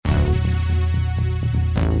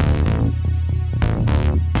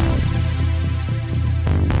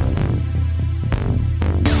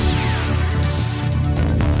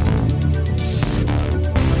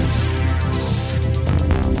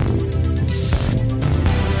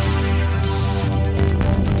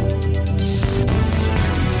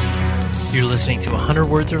You're listening to 100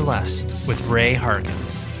 Words or Less with Ray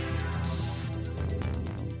Harkins.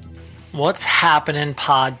 What's happening,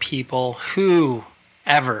 pod people?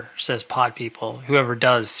 Whoever says pod people, whoever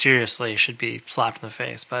does, seriously should be slapped in the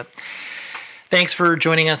face. But thanks for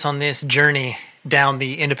joining us on this journey down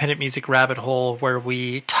the independent music rabbit hole where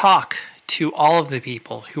we talk to all of the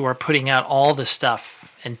people who are putting out all the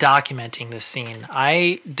stuff and documenting this scene.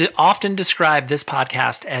 I often describe this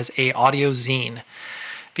podcast as a audio zine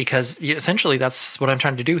because essentially that's what I'm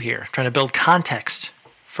trying to do here, trying to build context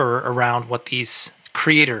for around what these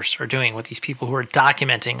creators are doing, what these people who are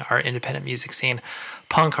documenting our independent music scene,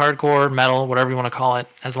 punk, hardcore, metal, whatever you want to call it,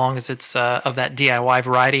 as long as it's of that DIY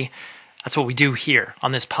variety. That's what we do here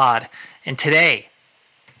on this pod. And today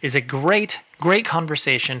is a great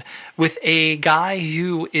conversation with a guy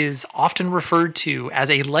who is often referred to as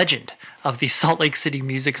a legend of the Salt Lake City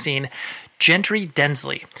music scene, Gentry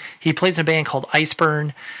Densley. He plays in a band called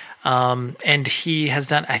Iceburn, and he has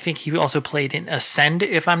done, I think he also played in Ascend,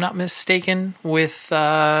 if I'm not mistaken, with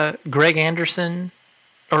Greg Anderson.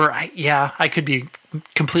 I could be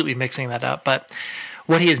completely mixing that up, but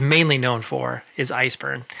what he is mainly known for is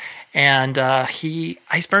Iceburn. And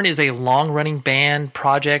Iceburn is a long-running band,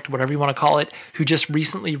 project, whatever you want to call it, who just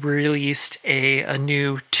recently released a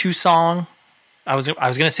new 2-song. I was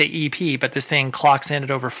going to say EP, but this thing clocks in at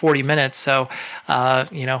over 40 minutes, so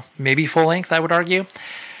maybe full length, I would argue.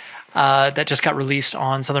 That just got released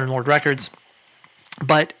on Southern Lord Records.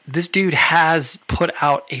 But this dude has put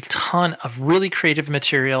out a ton of really creative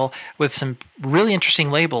material with some really interesting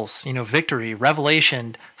labels. Victory,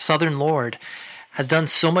 Revelation, Southern Lord. Has done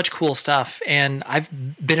so much cool stuff, and I've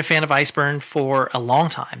been a fan of Iceburn for a long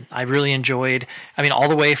time. I really enjoyed, all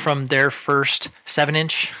the way from their first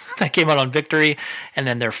 7-inch that came out on Victory, and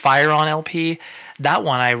then their Fire On LP. That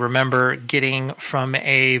one I remember getting from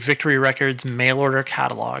a Victory Records mail order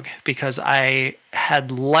catalog because I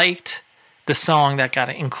had liked the song that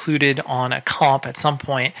got included on a comp at some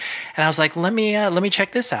point, and I was like, let me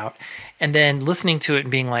check this out. And then listening to it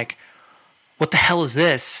and being like, what the hell is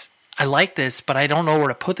this? I like this, but I don't know where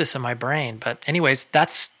to put this in my brain. But anyways,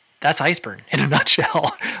 that's Iceburn in a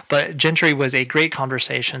nutshell. But Gentry was a great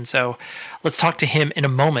conversation, so let's talk to him in a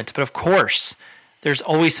moment. But of course, there's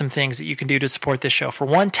always some things that you can do to support this show. For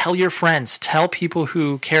one, tell your friends. Tell people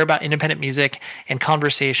who care about independent music and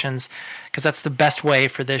conversations, because that's the best way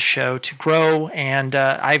for this show to grow. And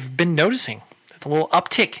I've been noticing the little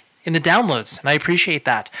uptick in the downloads, and I appreciate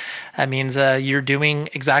that. That means you're doing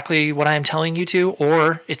exactly what I'm telling you to,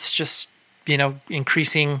 or it's just,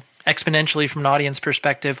 increasing exponentially from an audience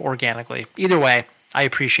perspective organically. Either way, I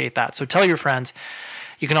appreciate that. So tell your friends.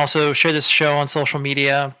 You can also share this show on social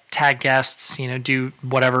media, tag guests, do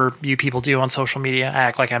whatever you people do on social media. I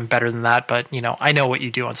act like I'm better than that, but, I know what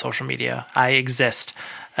you do on social media. I exist,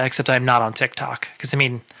 except I'm not on TikTok, because,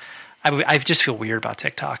 I just feel weird about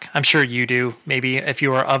TikTok. I'm sure you do. Maybe if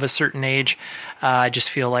you are of a certain age, I just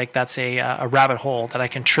feel like that's a rabbit hole that I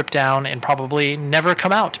can trip down and probably never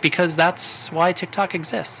come out, because that's why TikTok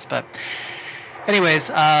exists. But anyways,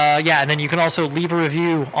 and then you can also leave a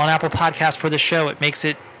review on Apple Podcasts for the show. It makes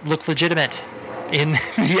it look legitimate in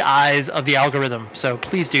the eyes of the algorithm. So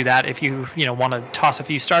please do that if you want to toss a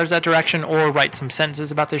few stars that direction or write some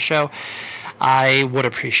sentences about this show. I would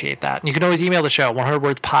appreciate that. And you can always email the show,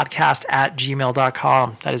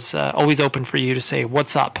 100wordspodcast@gmail.com. That is always open for you to say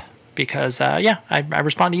what's up, because, I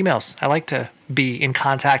respond to emails. I like to be in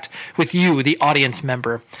contact with you, the audience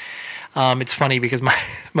member. It's funny because my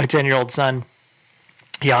 10-year-old son,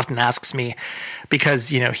 he often asks me, because,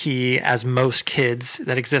 he, as most kids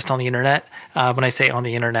that exist on the internet, when I say on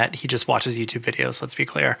the internet, he just watches YouTube videos, let's be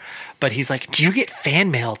clear. But he's like, do you get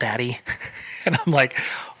fan mail, Daddy? And I'm like,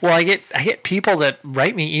 well, I get people that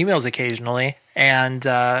write me emails occasionally. And,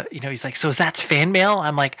 he's like, so is that fan mail?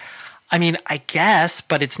 I'm like, I guess,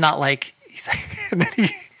 but it's not like, he's like, and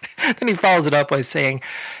then he follows it up by saying,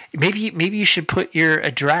 maybe you should put your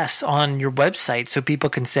address on your website so people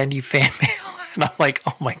can send you fan mail. And I'm like,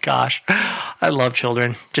 oh my gosh, I love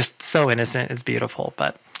children. Just so innocent. It's beautiful.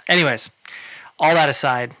 But anyways, all that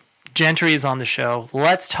aside, Gentry is on the show.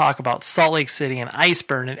 Let's talk about Salt Lake City and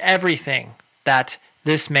Iceburn and everything that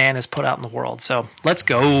this man has put out in the world. So let's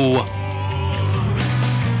go.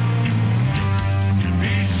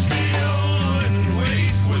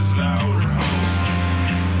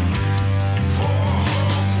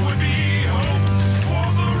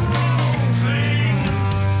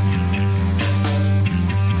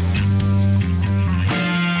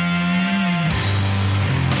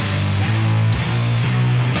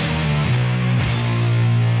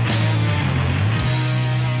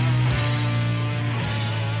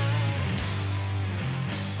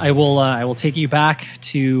 I will take you back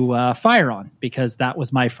to Fire On, because that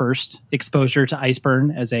was my first exposure to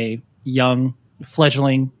Iceburn as a young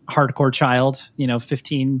fledgling hardcore child,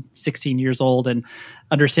 15, 16 years old, and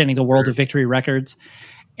understanding the world of Victory Records.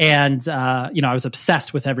 And, I was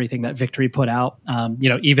obsessed with everything that Victory put out,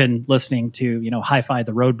 even listening to, Hi-Fi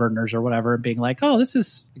the Roadburners or whatever, and being like, oh, this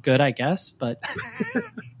is good, I guess. But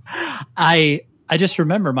I just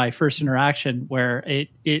remember my first interaction where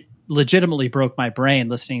it legitimately broke my brain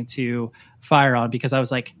listening to Fire On, because I was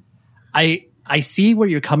like, I see where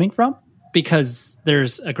you're coming from, because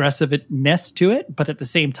there's aggressiveness to it. But at the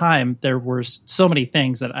same time, there were so many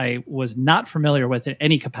things that I was not familiar with in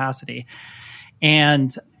any capacity.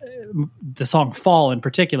 And the song Fall in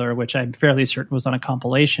particular, which I'm fairly certain was on a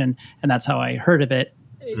compilation, and that's how I heard of it.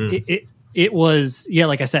 It was,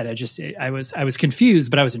 like I said, I was confused,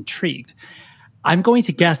 but I was intrigued. I'm going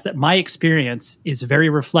to guess that my experience is very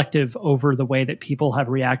reflective over the way that people have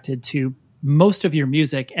reacted to most of your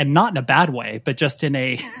music, and not in a bad way, but just in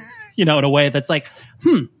a, in a way that's like,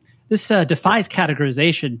 this defies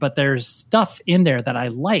categorization, but there's stuff in there that I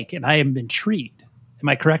like, and I am intrigued. Am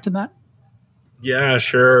I correct in that? Yeah,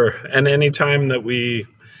 sure. And anytime that we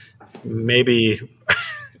maybe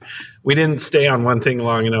we didn't stay on one thing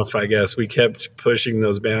long enough, I guess we kept pushing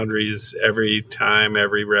those boundaries every time,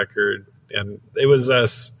 every record. And it was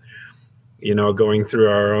us, going through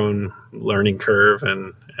our own learning curve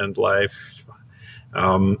and life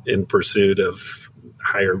in pursuit of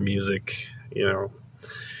higher music,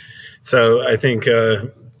 So I think,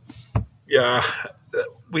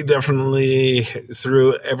 we definitely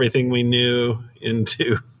threw everything we knew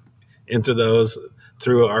into those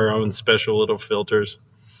through our own special little filters.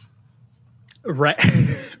 Right.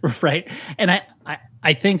 Right. And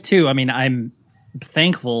I think too, I'm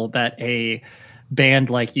thankful that a band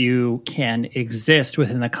like you can exist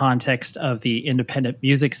within the context of the independent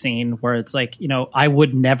music scene, where it's like, I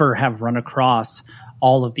would never have run across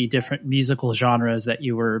all of the different musical genres that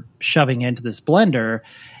you were shoving into this blender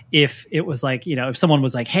if it was like, if someone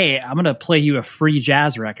was like, hey, I'm going to play you a free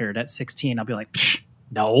jazz record at 16, I'll be like,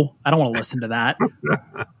 no, I don't want to listen to that.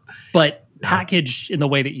 But packaged in the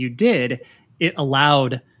way that you did, it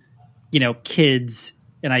allowed, kids,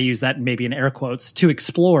 and I use that maybe in air quotes, to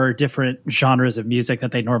explore different genres of music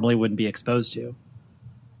that they normally wouldn't be exposed to.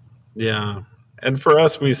 Yeah. And for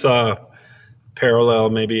us, we saw parallel,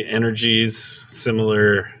 maybe energies,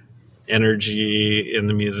 similar energy in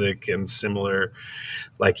the music, and similar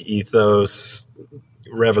like ethos,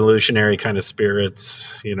 revolutionary kind of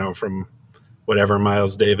spirits, from whatever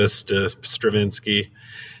Miles Davis to Stravinsky.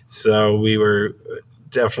 So we were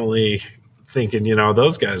definitely thinking,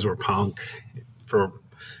 those guys were punk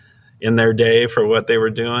in their day for what they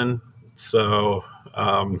were doing. So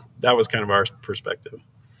that was kind of our perspective.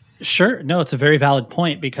 Sure. No, it's a very valid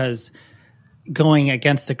point, because going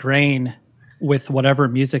against the grain with whatever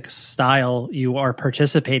music style you are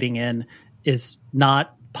participating in is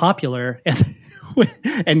not popular.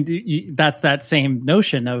 And that's that same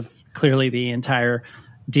notion of clearly the entire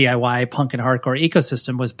DIY punk and hardcore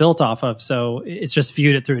ecosystem was built off of. So it's just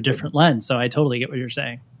viewed it through a different lens. So I totally get what you're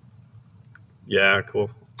saying. Yeah, cool.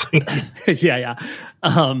 Yeah.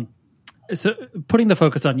 So putting the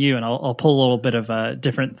focus on you, and I'll pull a little bit of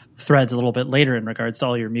different threads a little bit later in regards to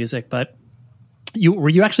all your music, but were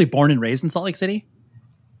you actually born and raised in Salt Lake City?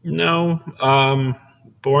 No,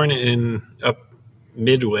 born in up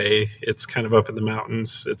Midway. It's kind of up in the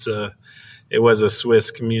mountains. It was a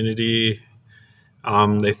Swiss community.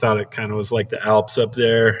 They thought it kind of was like the Alps up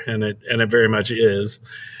there, and it very much is.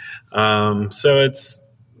 So it's,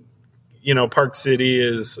 Park City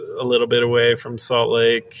is a little bit away from Salt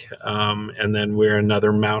Lake, and then we're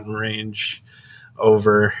another mountain range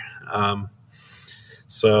over.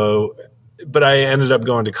 But I ended up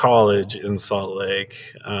going to college in Salt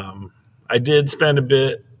Lake. I did spend a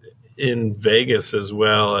bit in Vegas as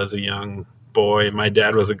well as a young boy. My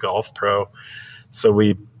dad was a golf pro, so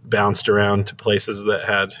we bounced around to places that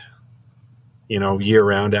had,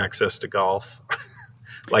 year-round access to golf,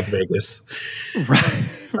 like Vegas.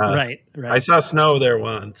 Right. I saw snow there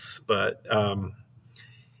once, but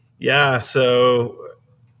so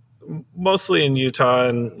mostly in Utah,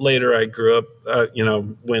 and later I grew up,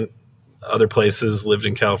 went other places, lived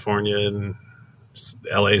in California and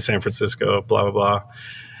LA, San Francisco, blah, blah, blah.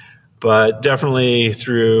 But definitely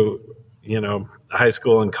through, high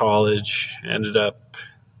school and college, ended up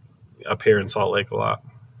here in Salt Lake a lot.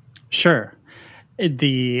 Sure.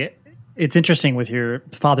 It's interesting with your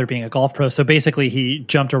father being a golf pro. So basically he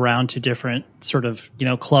jumped around to different sort of,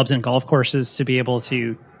 clubs and golf courses to be able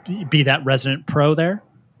to be that resident pro there.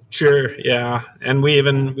 Sure. Yeah. And we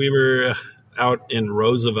were out in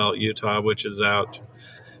Roosevelt, Utah, which is out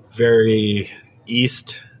very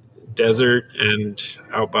east desert and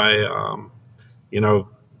out by,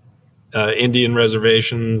 Indian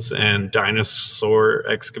reservations and dinosaur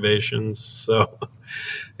excavations. So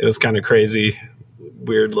it was kind of crazy,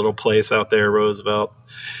 weird little place out there, Roosevelt.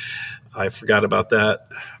 I forgot about that.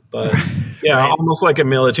 But yeah, right. Almost like a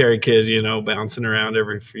military kid, bouncing around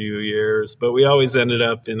every few years. But we always ended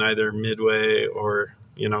up in either Midway or,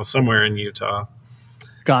 somewhere in Utah.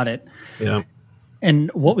 Got it. Yeah.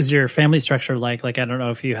 And what was your family structure like? Like, I don't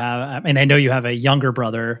know if you have, I know you have a younger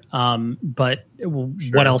brother, but Sure.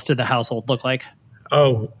 What else did the household look like?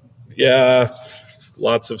 Oh, yeah.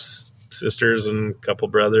 Lots of sisters and a couple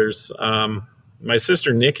brothers. My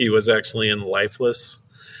sister Nikki was actually in Lifeless.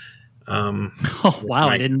 Oh, wow.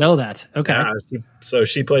 I didn't know that. Okay. Yeah, so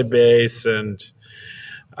she played bass, and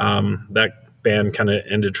that band kind of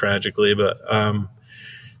ended tragically, but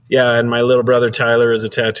yeah, and my little brother Tyler is a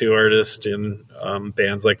tattoo artist in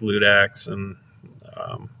bands like Ludax and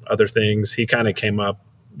other things. He kind of came up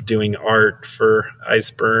doing art for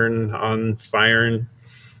Iceburn on Fire, and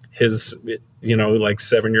his, like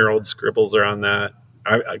 7-year-old scribbles are on that.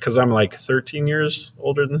 Because I'm like 13 years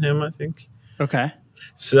older than him, I think. Okay.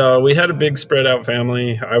 So we had a big spread out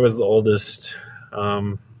family. I was the oldest.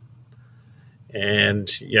 And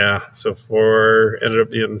yeah, so ended up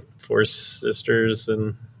being 4 sisters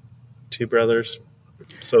and 2 brothers.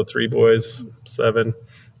 So 3 boys, 7.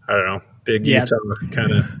 I don't know. Big Utah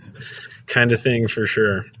kind of thing for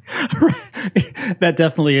sure. That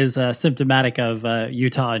definitely is symptomatic of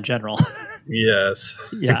Utah in general. Yes.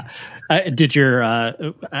 Yeah. Did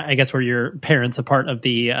I guess, were your parents a part of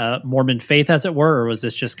the Mormon faith, as it were, or was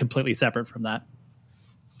this just completely separate from that?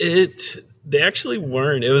 They actually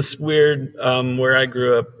weren't. It was weird. Where I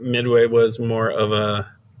grew up, Midway was more of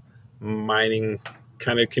a mining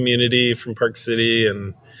kind of community from Park City,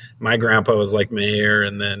 and my grandpa was like mayor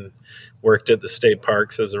and then worked at the state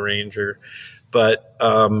parks as a ranger. But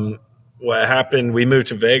what happened, we moved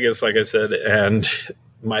to Vegas, like I said, and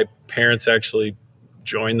my parents actually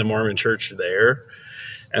joined the Mormon church there.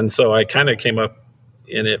 And so I kind of came up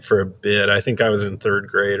in it for a bit. I think I was in 3rd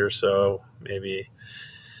grade or so, maybe.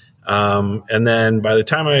 And then by the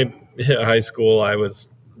time I hit high school, I was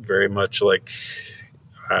very much like,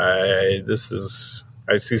 I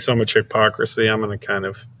see so much hypocrisy. I'm going to kind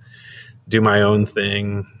of do my own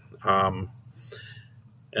thing.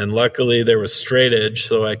 And luckily there was straight edge,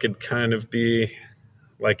 so I could kind of be,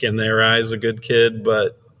 like, in their eyes, a good kid,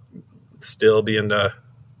 but still be into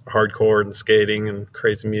hardcore and skating and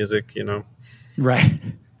crazy music, Right.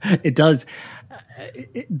 It does.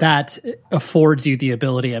 That affords you the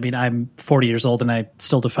ability. I mean, I'm 40 years old and I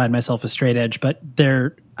still define myself as straight edge, but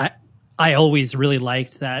I always really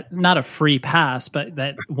liked that, not a free pass, but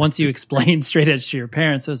that once you explain straight edge to your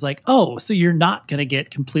parents, it was like, oh, so you're not going to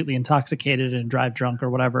get completely intoxicated and drive drunk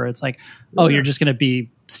or whatever. It's like, oh, you're just going to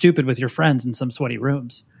be stupid with your friends in some sweaty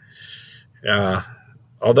rooms. Yeah.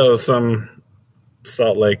 Although some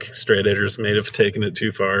Salt Lake straight edgers may have taken it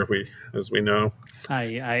too far, as we know.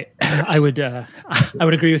 I would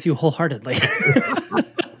agree with you wholeheartedly.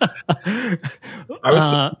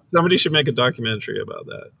 Somebody should make a documentary about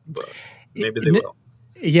that, but maybe they will.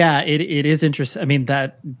 Yeah, it is interesting. I mean,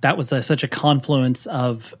 that was such a confluence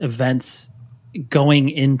of events going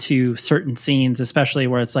into certain scenes, especially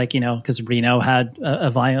where it's like, because Reno had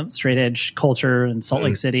a violent straight edge culture and Salt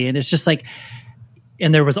Lake City, and it's just like,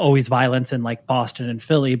 and there was always violence in like Boston and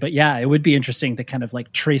Philly, but yeah, it would be interesting to kind of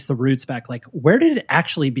like trace the roots back. Like, where did it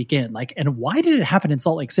actually begin? Like, and why did it happen in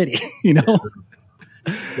Salt Lake City?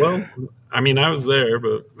 Well, I mean, I was there,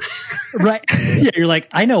 but right. Yeah. You're like,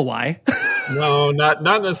 I know why. No, not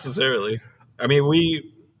necessarily. I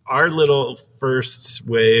mean, our little first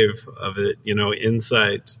wave of it,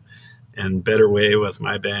 Insight and Better Way was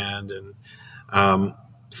my band. And,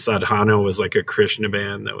 Sadhana was like a Krishna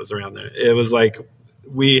band that was around there. It was like,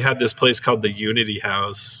 we had this place called the Unity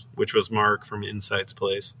House, which was Mark from Insight's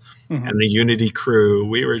place, and the Unity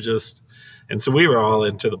crew. And so we were all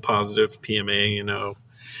into the positive PMA,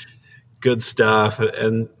 good stuff.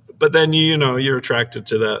 But then, you're attracted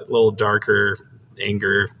to that little darker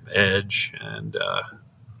anger edge. And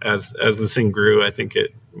as the scene grew, I think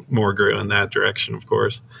it more grew in that direction, of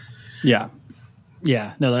course. Yeah.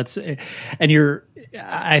 Yeah. No, I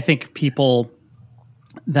think people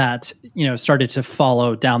that, started to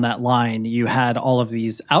follow down that line, you had all of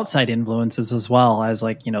these outside influences as well as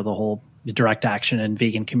like, the whole direct action and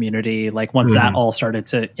vegan community. Like once that all started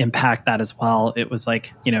to impact that as well, it was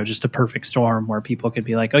like, just a perfect storm where people could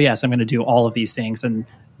be like, oh yes, I'm going to do all of these things. And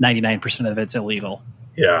 99% of it's illegal.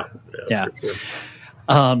 Yeah. Yeah. For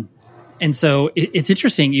sure. And so it's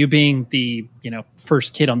interesting, you being the,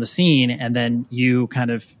 first kid on the scene, and then you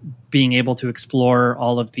kind of being able to explore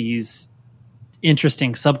all of these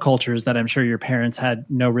interesting subcultures that I'm sure your parents had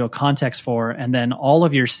no real context for. And then all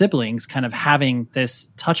of your siblings kind of having this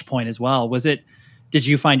touch point as well. Did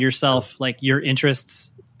you find yourself like your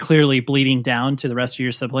interests clearly bleeding down to the rest of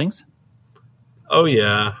your siblings? Oh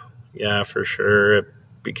yeah. Yeah, for sure. It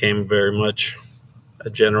became very much a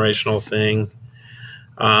generational thing.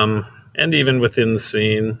 And even within the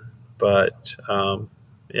scene, but,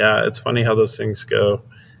 yeah, it's funny how those things go.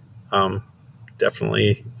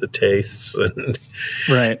 Definitely the tastes and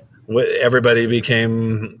right. Everybody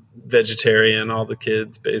became vegetarian, all the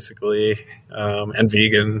kids basically, and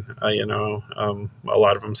vegan, a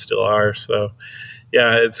lot of them still are. So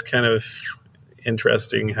yeah, it's kind of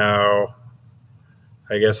interesting how,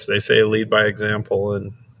 I guess they say lead by example.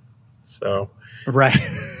 And so. Right.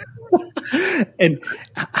 And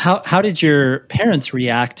how did your parents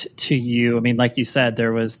react to you? I mean, like you said,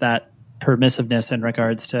 there was that permissiveness in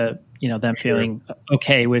regards to, them feeling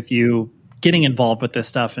okay with you getting involved with this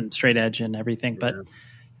stuff and straight edge and everything. But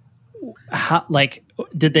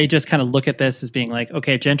did they just kind of look at this as being like,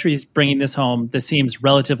 okay, Gentry's bringing this home. This seems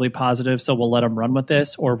relatively positive, so we'll let him run with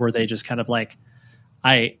this? Or were they just kind of like,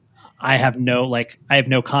 I have no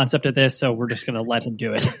concept of this, so we're just going to let him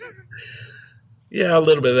do it? Yeah, a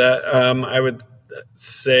little bit of that. I would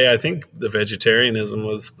say I think the vegetarianism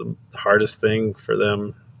was the hardest thing for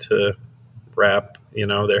them to wrap,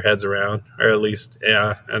 their heads around, or at least,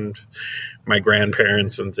 yeah. And my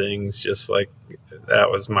grandparents and things, just like that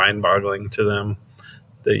was mind-boggling to them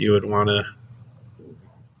that you would want to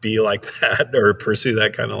be like that or pursue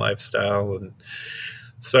that kind of lifestyle. And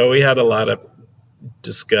so we had a lot of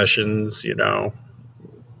discussions,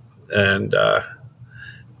 and I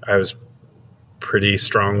was pretty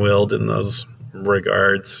strong-willed in those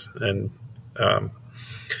regards. And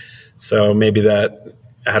so maybe that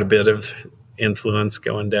had a bit of influence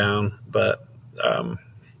going down, but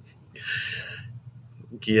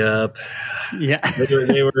yep. Yeah.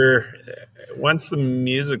 they were, once the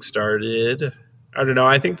music started, I don't know,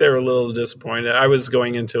 I think they were a little disappointed. I was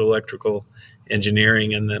going into electrical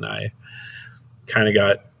engineering, and then I kind of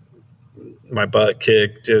got my butt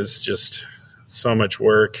kicked. It was just so much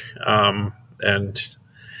work. And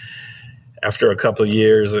after a couple of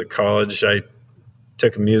years at college, I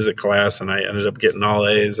took a music class and I ended up getting all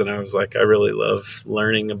A's, and I was like, I really love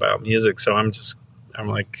learning about music. So I'm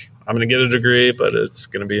like, I'm going to get a degree, but it's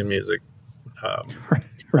going to be in music.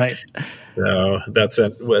 Right. So that's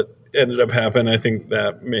what ended up happening. I think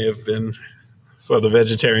that may have been, so the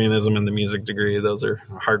vegetarianism and the music degree, those are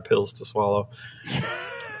hard pills to swallow.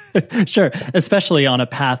 Sure. Especially on a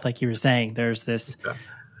path, like you were saying, there's this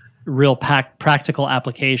real practical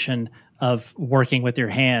application of working with your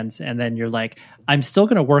hands. And then you're like, I'm still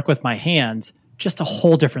going to work with my hands, just a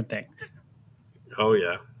whole different thing. Oh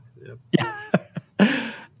yeah.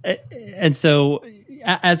 Yep. And so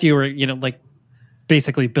as you were,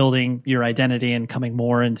 basically building your identity and coming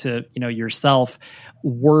more into, yourself,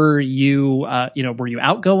 were you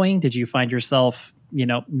outgoing? Did you find yourself,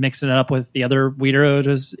 mixing it up with the other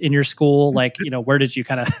weirdos in your school? Like, where did you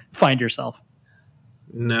kind of find yourself?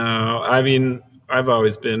 No, I mean, I've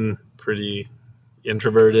always been pretty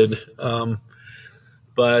introverted.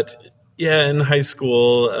 But yeah, in high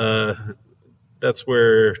school, that's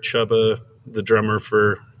where Chubba, the drummer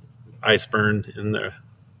for Iceburn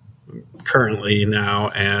currently now,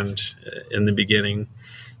 and in the beginning,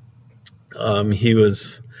 he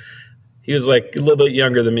was like a little bit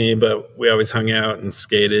younger than me, but we always hung out and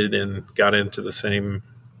skated and got into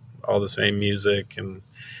all the same music. And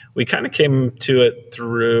we kind of came to it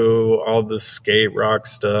through all the skate rock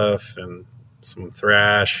stuff and some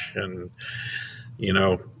thrash and,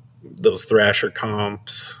 those thrasher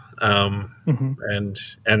comps. And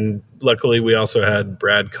luckily we also had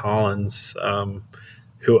Brad Collins,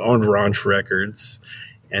 who owned Raunch Records,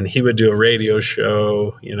 and he would do a radio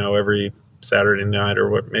show, every Saturday night,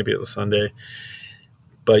 or maybe it was Sunday,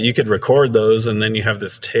 but you could record those. And then you have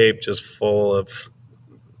this tape just full of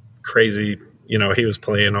crazy, he was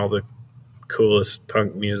playing all the coolest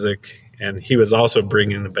punk music, and he was also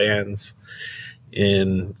bringing the bands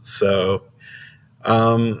in. So,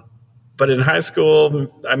 but in high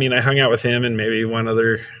school, I mean, I hung out with him and maybe one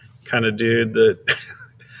other kind of dude that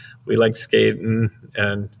we liked skating,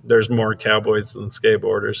 and there's more cowboys than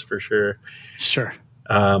skateboarders for sure. Sure.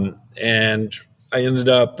 And I ended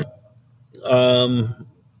up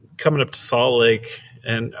coming up to Salt Lake,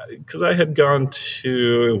 and because I had gone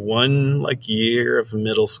to one year of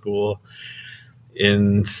middle school,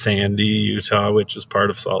 in Sandy, Utah, which is part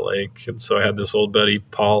of Salt Lake. And so I had this old buddy,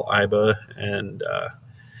 Paul Iba, and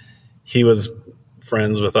he was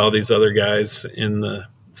friends with all these other guys in the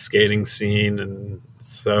skating scene. And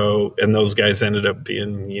those guys ended up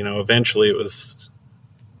being, eventually it was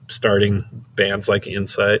starting bands like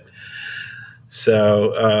Insight.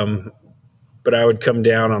 So, but I would come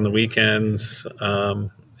down on the weekends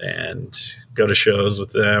and go to shows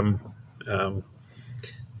with them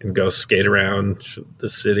and go skate around the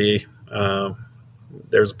city.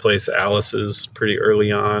 There's a place, Alice's, pretty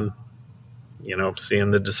early on,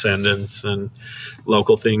 seeing the Descendants and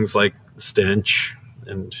local things like Stench.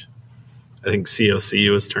 And I think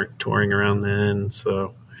COC was touring around then.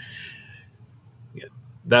 So yeah,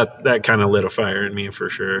 that kind of lit a fire in me for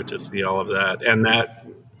sure to see all of that. And that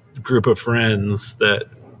group of friends that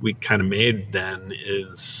we kind of made then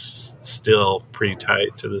is still pretty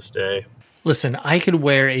tight to this day. Listen, I could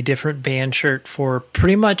wear a different band shirt for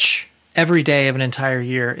pretty much every day of an entire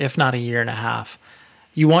year, if not a year and a half.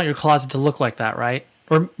 You want your closet to look like that, right?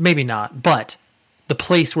 Or maybe not, but the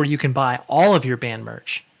place where you can buy all of your band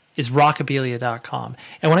merch is rockabilia.com.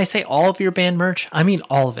 And when I say all of your band merch, I mean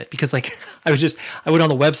all of it, because I went on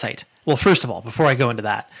the website. Well, first of all, before I go into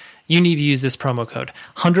that, you need to use this promo code.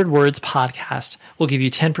 100 Words Podcast will give you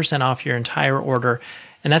 10% off your entire order.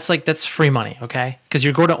 And that's free money, okay? Because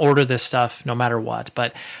you're going to order this stuff no matter what.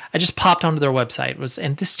 But I just popped onto their website,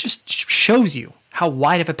 and this just shows you how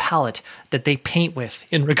wide of a palette that they paint with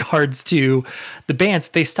in regards to the bands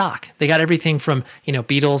that they stock. They got everything from,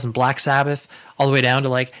 Beatles and Black Sabbath all the way down to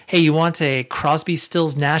like, hey, you want a Crosby,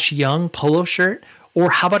 Stills, Nash Young polo shirt?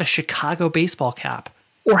 Or how about a Chicago baseball cap?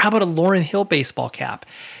 Or how about a Lauryn Hill baseball cap?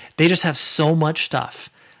 They just have so much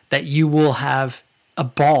stuff that you will have a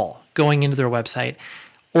ball going into their website,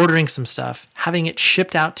 ordering some stuff, having it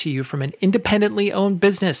shipped out to you from an independently owned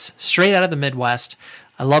business straight out of the Midwest.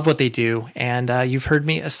 I love what they do, and you've heard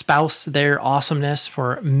me espouse their awesomeness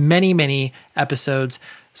for many, many episodes.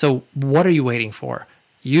 So what are you waiting for?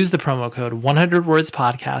 Use the promo code 100 Words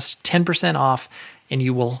Podcast, 10% off, and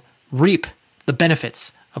you will reap the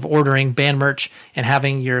benefits of ordering band merch and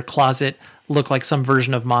having your closet look like some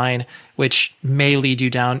version of mine, which may lead you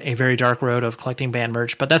down a very dark road of collecting band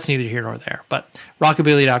merch, but that's neither here nor there. But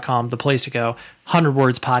rockabilia.com, the place to go. 100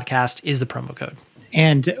 Words Podcast is the promo code.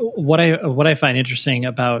 And what I find interesting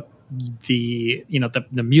about the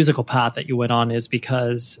musical path that you went on is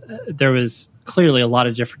because there was clearly a lot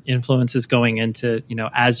of different influences going into,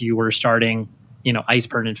 as you were starting,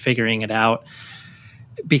 Iceburn and figuring it out.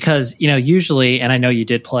 Because, usually, and I know you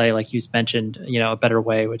did play, like you mentioned, A Better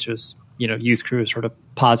Way, which was, youth crew sort of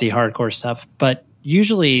posy hardcore stuff. But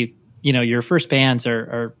usually, your first bands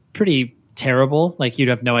are pretty terrible. Like you'd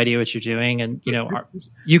have no idea what you're doing. And,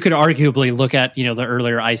 you could arguably look at, the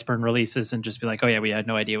earlier Iceburn releases and just be like, oh yeah, we had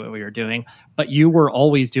no idea what we were doing. But you were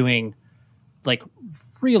always doing like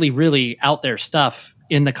really, really out there stuff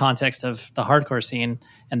in the context of the hardcore scene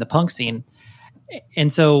and the punk scene.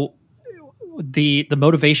 And so the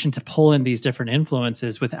motivation to pull in these different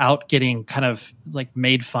influences without getting kind of like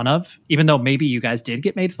made fun of, even though maybe you guys did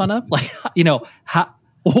get made fun of, like,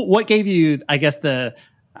 what gave you, I guess, for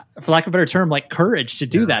lack of a better term, like courage to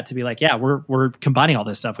do that, to be like, yeah, we're combining all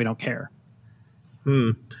this stuff. We don't care.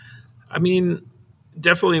 I mean,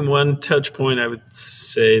 definitely one touch point, I would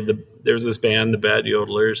say there was this band, the Bad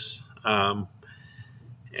Yodelers,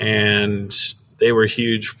 and they were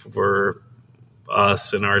huge for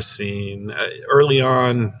us in our scene. Early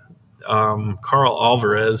on, Carl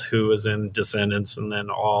Alvarez, who was in Descendants and then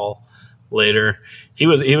All later, he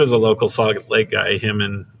was a local Salt Lake guy, him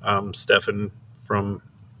and Stefan from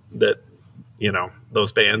that,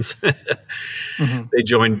 those bands. Mm-hmm. They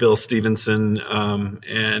joined Bill Stevenson,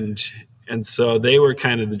 and so they were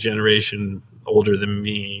kind of the generation older than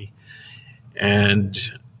me. And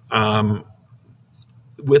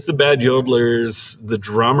with the Bad Yodelers, the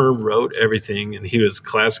drummer wrote everything, and he was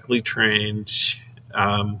classically trained,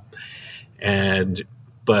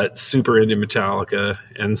 but super into Metallica.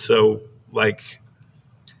 And so, like,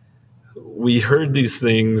 we heard these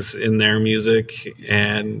things in their music,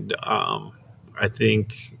 and I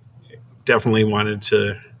think definitely wanted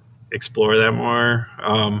to explore that more.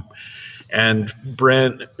 And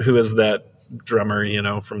Brent, who is that drummer,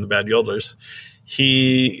 from the Bad Yodelers,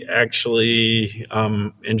 he actually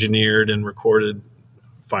engineered and recorded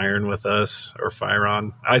Fire'n with us, or Fire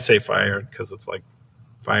On. I say Fire because it's like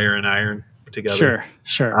fire and iron together.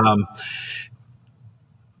 Sure.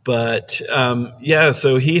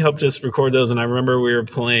 So he helped us record those. And I remember we were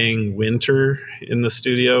playing Winter in the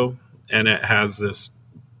studio, and it has this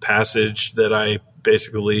passage that I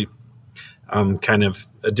basically kind of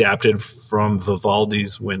adapted from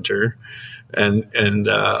Vivaldi's Winter. And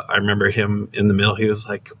I remember him in the middle. He was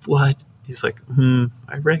like, "What?" He's like,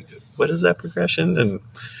 what is that progression?" And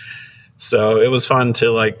so it was fun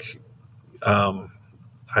to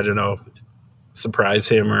I don't know, surprise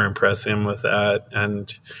him or impress him with that.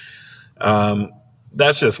 And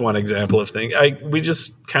that's just one example of things. We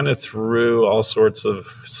just kind of threw all sorts of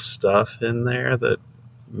stuff in there that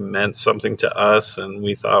meant something to us and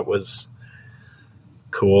we thought was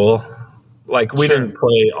cool. Like we didn't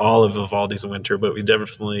play all of Vivaldi's Winter, but we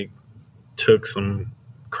definitely took some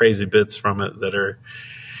crazy bits from it that are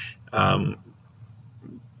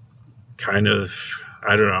kind of,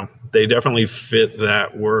 I don't know, they definitely fit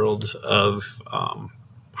that world of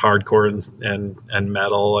hardcore and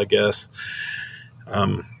metal, I guess.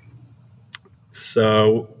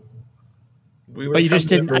 So we were. But you just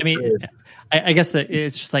didn't. I mean, I guess that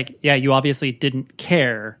it's just like, yeah, you obviously didn't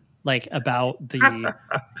care like about the.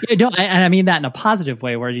 And I mean that in a positive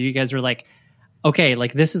way, where you guys were like, okay,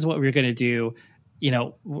 like this is what we're going to do,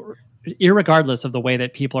 irregardless of the way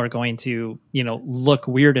that people are going to, look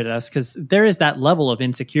weird at us, because there is that level of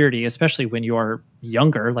insecurity, especially when you're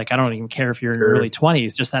younger. Like, I don't even care if you're in your early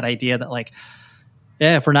 20s, just that idea that like,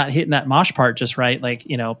 yeah, if we're not hitting that mosh part just right, like,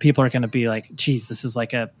 people are going to be like, geez, this is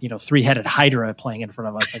like a, 3-headed Hydra playing in front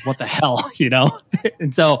of us. Like, what the hell,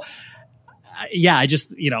 And so, yeah, I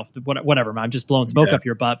just, whatever, I'm just blowing smoke up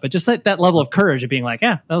your butt, but just that level of courage of being like,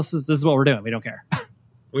 yeah, this is what we're doing. We don't care.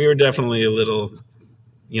 We were definitely a little,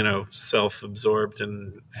 self-absorbed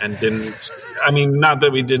and didn't, I mean, not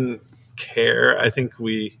that we didn't care. I think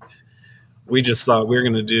we just thought we're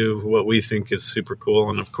going to do what we think is super cool.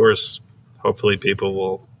 And of course, hopefully people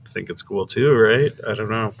will think it's cool too, right? I don't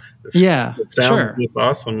know. Yeah, it sounds this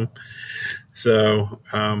awesome. So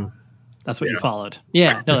that's what you followed.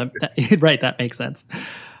 Yeah, no, right. That makes sense.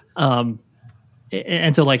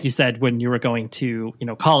 And so, like you said, when you were going to,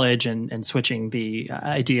 college and switching the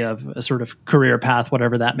idea of a sort of career path,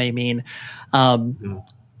 whatever that may mean. And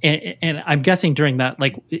I'm guessing during that,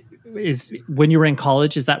 like, is when you were in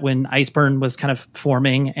college, is that when Iceburn was kind of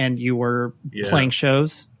forming and you were playing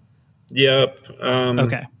shows? Yep.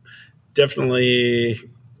 Okay. Definitely,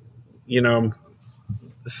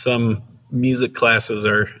 some music classes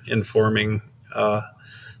are informing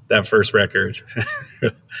that first record.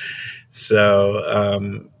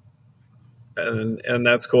 So, and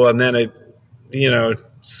that's cool. And then it,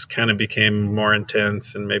 just kind of became more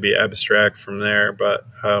intense and maybe abstract from there. But,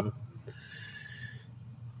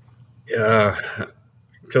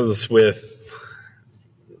 because we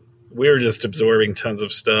were just absorbing tons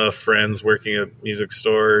of stuff, friends working at music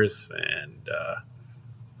stores and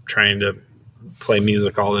trying to play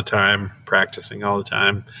music all the time, practicing all the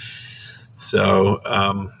time. So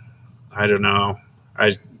I don't know.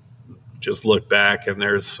 I just look back and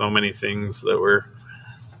there's so many things that were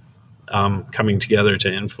coming together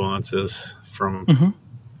to influence us from,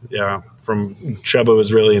 from Chubba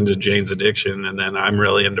was really into Jane's Addiction and then I'm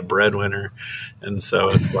really into Breadwinner. And so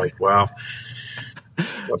it's like, wow.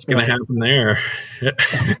 What's going to happen there?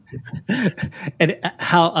 And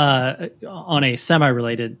how, on a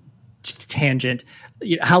semi-related tangent,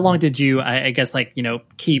 how long did you, I guess, like,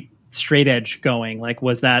 keep straight edge going? Like,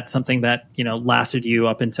 was that something that, lasted you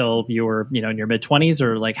up until you were, in your mid-20s,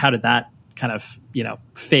 or like, how did that kind of,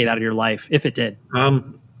 fade out of your life, if it did?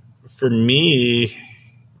 For me,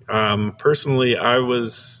 personally, I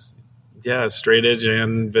was, straight edge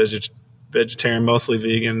and vegetarian, mostly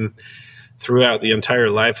vegan, throughout the entire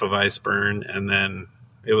life of Iceburn. And then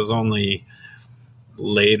it was only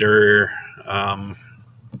later,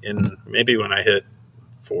 in maybe when I hit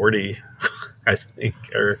 40, I think,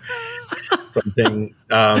 or something,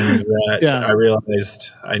 that I realized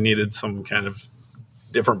I needed some kind of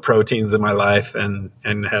different proteins in my life and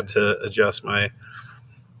had to adjust my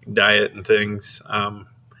diet and things.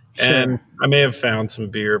 And I may have found some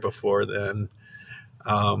beer before then.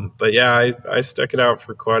 But yeah, I stuck it out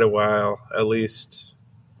for quite a while, at least.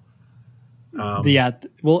 Well,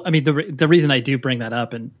 I mean, the reason I do bring that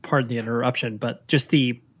up, and pardon the interruption, but just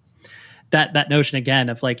that notion again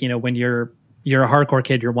of like, when you're a hardcore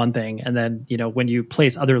kid, you're one thing. And then, when you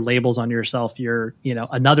place other labels on yourself, you're,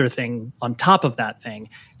 another thing on top of that thing.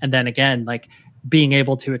 And then again, like being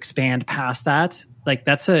able to expand past that, like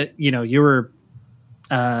that's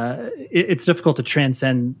it's difficult to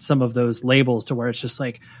transcend some of those labels to where it's just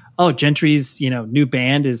like, oh, Gentry's, new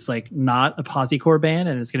band is like not a posi-core band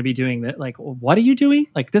and it's going to be doing that. Like, what are you doing?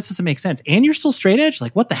 Like, this doesn't make sense. And you're still straight edge.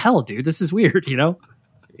 Like, what the hell, dude? This is weird,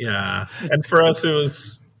 Yeah. And for us, it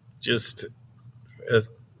was just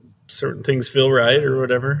certain things feel right or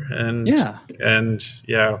whatever. And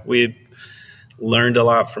we learned a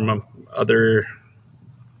lot from other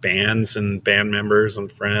bands and band members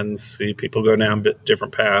and friends, see people go down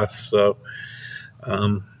different paths. So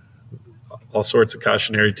all sorts of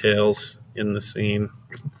cautionary tales in the scene.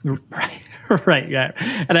 Right. Yeah.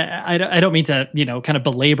 And I don't mean to, kind of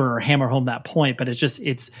belabor or hammer home that point, but I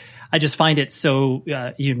just find it so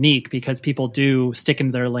unique because people do stick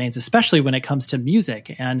into their lanes, especially when it comes to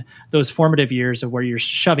music and those formative years of where you're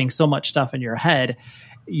shoving so much stuff in your head.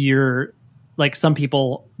 You're like, some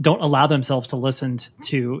people don't allow themselves to listen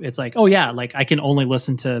to, it's like, oh yeah, like I can only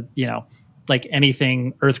listen to, like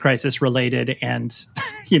anything Earth Crisis related. And,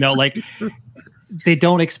 like they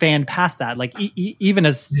don't expand past that. Like even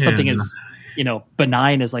as something as,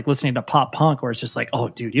 benign as like listening to pop punk, where it's just like, oh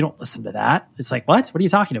dude, you don't listen to that. It's like, what are you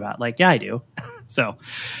talking about? Like, yeah, I do. So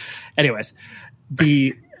anyways,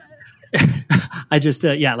 I just,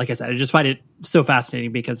 like I said, I just find it so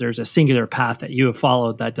fascinating because there's a singular path that you have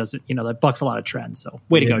followed that doesn't, that bucks a lot of trends. So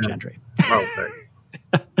way to go, Gentry.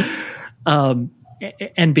 Oh,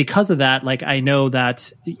 and because of that, like, I know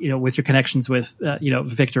that, with your connections with,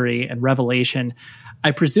 Victory and Revelation,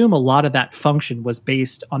 I presume a lot of that function was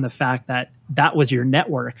based on the fact that that was your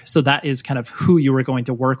network. So that is kind of who you were going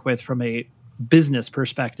to work with from a business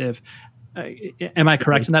perspective. Am I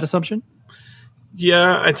correct in that assumption?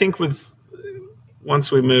 Yeah, I think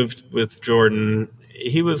once we moved with Jordan,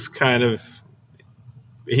 he's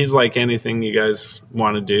like anything you guys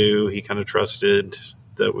want to do. He kind of trusted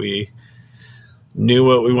that we knew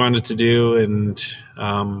what we wanted to do and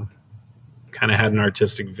kind of had an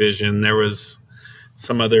artistic vision. There was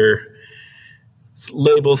some other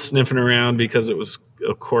labels sniffing around because it was,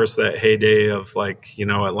 of course, that heyday of like,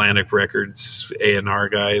 Atlantic Records, A&R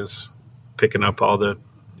guys picking up all the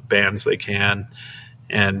bands they can.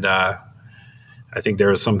 And I think there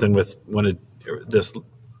was something with this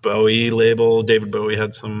Bowie label, David Bowie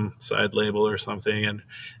had some side label or something.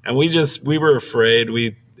 And we were afraid.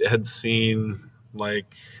 We had seen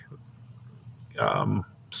like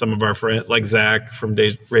some of our friends, like Zach from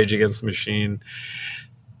Rage Against the Machine,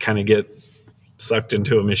 kind of get sucked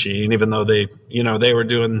into a machine, even though they were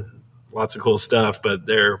doing lots of cool stuff, but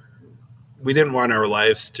we didn't want our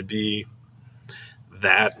lives to be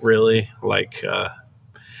that really like,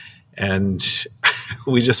 and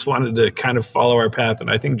we just wanted to kind of follow our path. And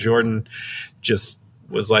I think Jordan just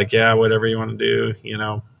was like, yeah, whatever you want to do,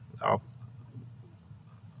 I'll,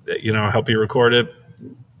 help you record it,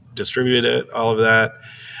 distribute it, all of that.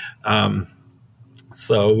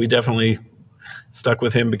 So we definitely stuck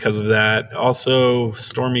with him because of that. Also,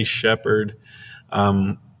 Stormy Shepherd,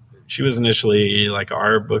 she was initially like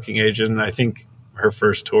our booking agent. I think her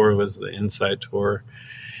first tour was the Inside tour.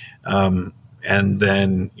 And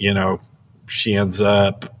then, she ends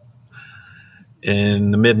up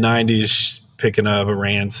in the mid-90s picking up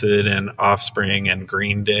Rancid and Offspring and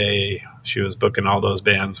Green Day. She was booking all those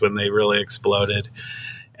bands when they really exploded.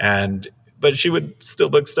 But she would still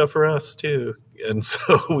book stuff for us too. And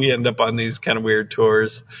so we end up on these kind of weird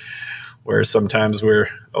tours where sometimes we're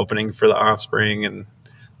opening for the Offspring and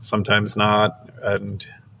sometimes not. And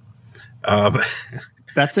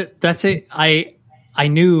That's it. I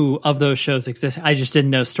knew of those shows exist. I just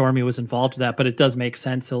didn't know Stormy was involved with that, but it does make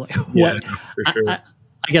sense. So like, for sure. I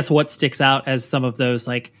guess what sticks out as some of those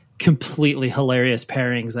like completely hilarious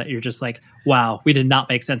pairings that you're just like, wow, we did not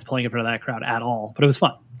make sense pulling in front of that crowd at all, but it was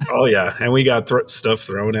fun. Oh yeah. And we got stuff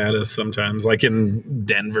thrown at us sometimes, like in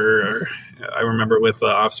Denver, or I remember with the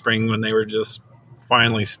Offspring when they were just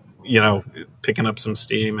finally, picking up some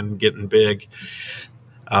steam and getting big.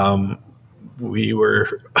 We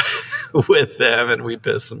were with them and we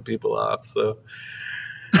pissed some people off. So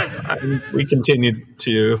we continued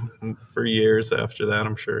to for years after that,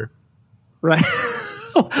 I'm sure. Right.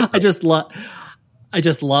 I just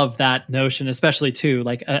love that notion, especially too,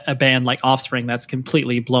 like a band like Offspring that's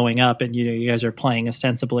completely blowing up and, you guys are playing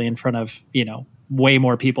ostensibly in front of, way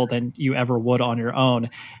more people than you ever would on your own.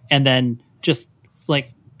 And then just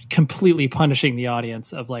like completely punishing the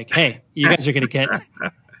audience of like, hey, you guys are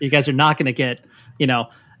not going to get,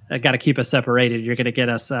 got to keep us separated. You're going to get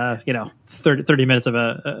us, 30 minutes of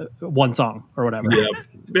a one song or whatever.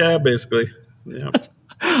 Yeah, basically. Yeah.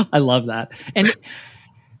 I love that.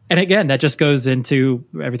 And again, that just goes into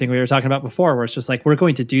everything we were talking about before, where it's just like, we're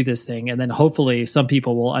going to do this thing. And then hopefully some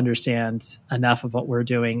people will understand enough of what we're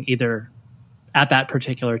doing either at that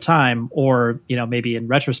particular time or, maybe in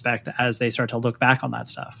retrospect as they start to look back on that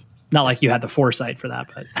stuff. Not like you had the foresight for that,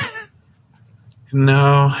 but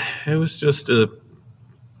no, it was just a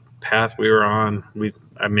path we were on.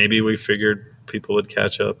 Maybe we figured people would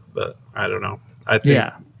catch up, but I don't know. I think,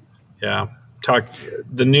 yeah.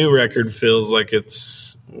 the new record feels like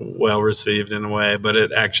it's well received in a way, but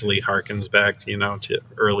it actually harkens back, to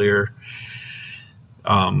earlier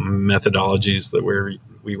methodologies that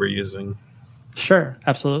we were using. Sure,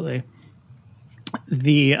 absolutely.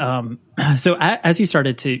 The so as you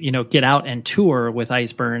started to get out and tour with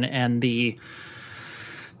Iceburn, and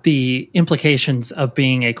the implications of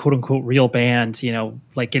being a quote unquote real band,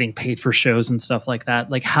 like getting paid for shows and stuff like that,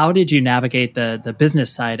 like how did you navigate the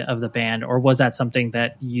business side of the band? Or was that something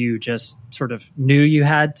that you just sort of knew you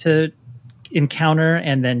had to encounter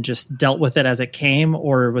and then just dealt with it as it came?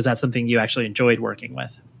 Or was that something you actually enjoyed working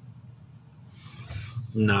with?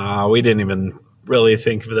 No, we didn't even really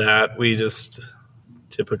think of that. We just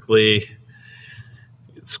typically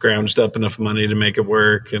scrounged up enough money to make it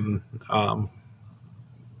work. And,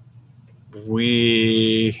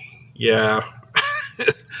 we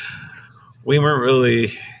weren't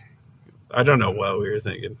really, I don't know what we were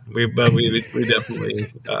thinking. We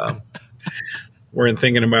definitely weren't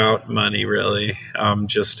thinking about money really.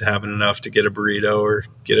 Just having enough to get a burrito or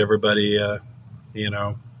get everybody, I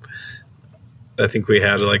think we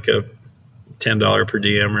had like a $10 per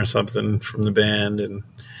diem or something from the band.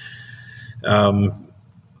 And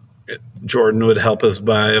Jordan would help us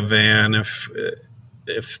buy a van if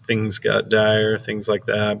things got dire, things like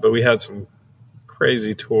that. But we had some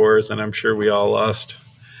crazy tours, and I'm sure we all lost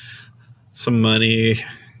some money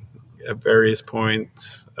at various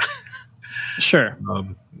points. Sure.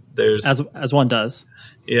 There's as one does.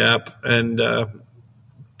 Yep. And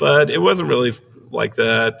but it wasn't really like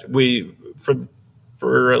that. We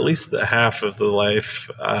for at least the half of the life,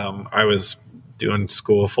 I was doing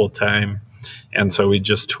school full time, and so we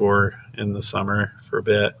just tour in the summer for a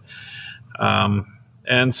bit.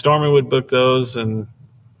 And Stormy would book those, and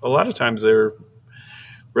a lot of times they were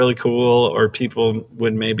really cool, or people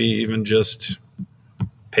would maybe even just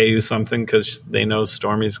pay you something because they know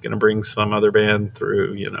Stormy's going to bring some other band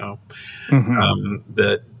through,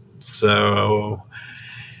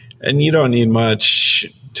 and you don't need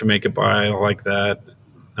much to make it by like that.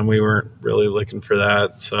 And we weren't really looking for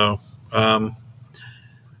that. So, we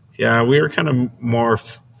were kind of more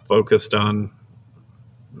focused on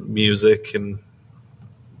music and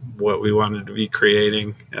what we wanted to be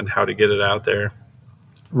creating and how to get it out there.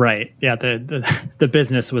 Right. Yeah. The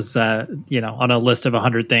business was, on a list of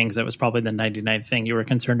 100 things, that was probably the 99th thing you were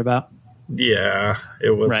concerned about. Yeah,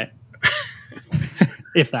 it was. Right.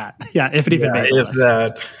 If that. Yeah. If it even made the list.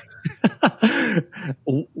 That.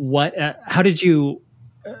 How did you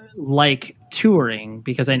like touring?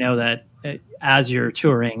 Because I know that as you're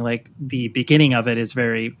touring, like the beginning of it is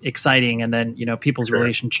very exciting, and then people's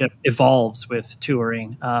relationship evolves with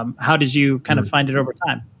touring. How did you kind of find it over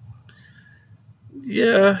time?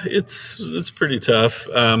 Yeah, it's pretty tough.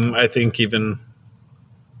 I think even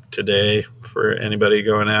today for anybody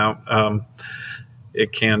going out,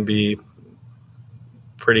 it can be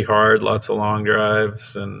pretty hard. Lots of long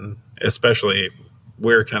drives, and especially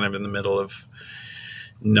we're kind of in the middle of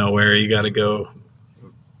nowhere. You got to go,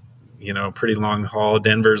 pretty long haul.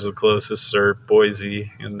 Denver's the closest, or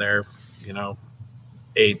Boise, and they're,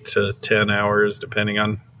 8 to 10 hours, depending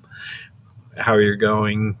on how you're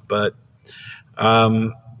going. But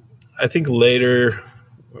I think later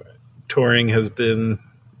touring has been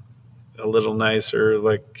a little nicer,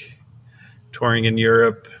 like touring in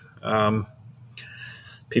Europe.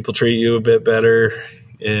 People treat you a bit better.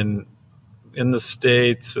 In the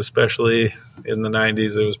States, especially in the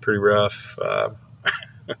 90s, it was pretty rough.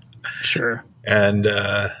 Sure. And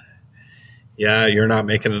you're not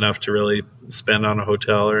making enough to really spend on a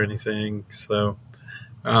hotel or anything. So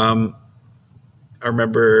I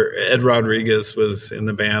remember Ed Rodriguez was in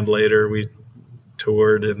the band later. We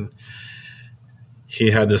toured, and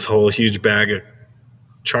he had this whole huge bag of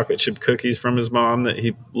chocolate chip cookies from his mom that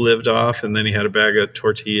he lived off, and then he had a bag of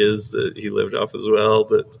tortillas that he lived off as well,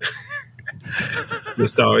 that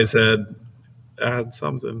just always had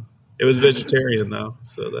something. It was vegetarian though,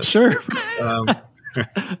 so that's sure.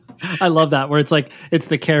 I love that, where it's like it's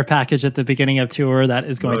the care package at the beginning of tour that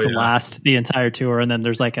is going to last the entire tour, and then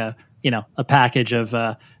there's like a package of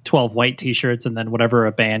 12 white t-shirts, and then whatever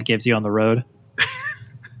a band gives you on the road.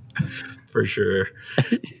 For sure.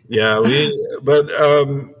 Yeah, but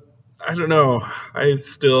I don't know. I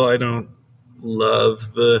don't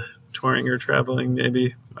love the touring or traveling,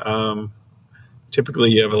 maybe.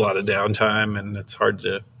 Typically you have a lot of downtime, and it's hard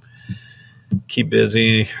to keep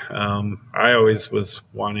busy. I always was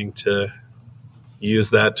wanting to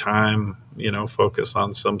use that time, focus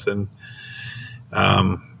on something.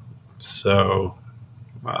 So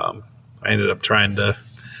I ended up trying to,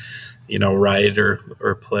 write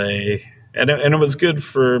or play And it was good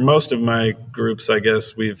for most of my groups, I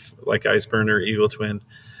guess. We've, like Iceburn or Eagle Twin,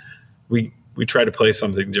 we try to play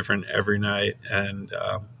something different every night. And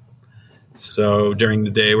so during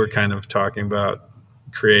the day, we're kind of talking about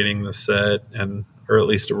creating the set, or at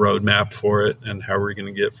least a roadmap for it, and how we're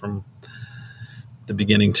going to get from the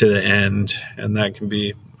beginning to the end. And that can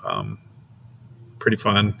be pretty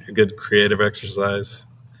fun, a good creative exercise.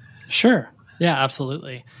 Sure. Yeah,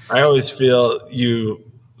 absolutely. I always feel you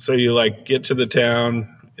like get to the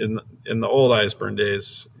town in the old Iceburn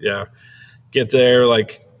days. Yeah. Get there,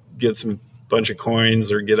 like get some bunch of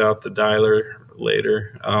coins or get out the dialer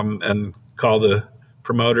later, and call the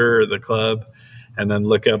promoter or the club, and then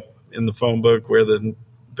look up in the phone book where the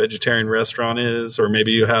vegetarian restaurant is. Or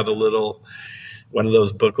maybe you had one of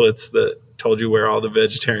those booklets that told you where all the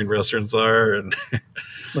vegetarian restaurants are, and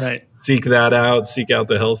right. seek that out, seek out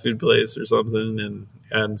the health food place or something.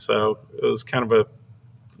 And so it was kind of a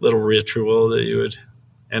little ritual that you would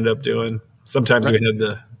end up doing. Sometimes we had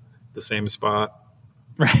the same spot.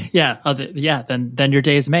 Right. Yeah. Then your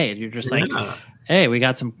day's made. You're just like, hey, we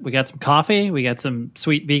got some coffee, we got some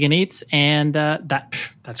sweet vegan eats, and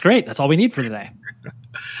that's great. That's all we need for today.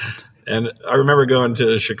 And I remember going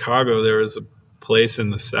to Chicago. There was a place in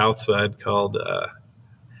the South Side called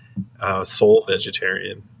Soul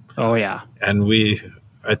Vegetarian. Oh yeah. And we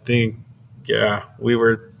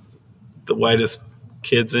were the whitest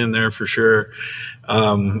kids in there for sure.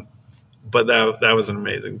 But that was an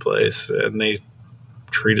amazing place, and they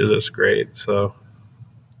treated us great. So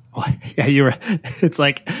yeah, it's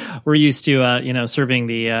like we're used to serving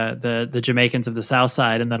the Jamaicans of the South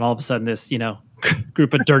Side, and then all of a sudden this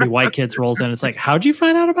group of dirty white kids rolls in. It's like, how'd you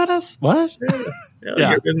find out about us? What?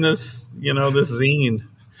 Yeah. You're in this this zine.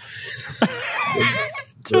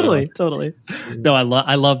 Totally. No,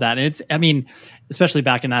 I love that. And especially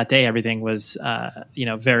back in that day, everything was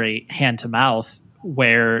very hand to mouth,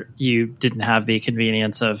 where you didn't have the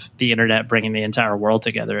convenience of the internet bringing the entire world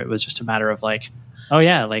together. It was just a matter of like, oh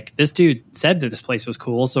yeah, like this dude said that this place was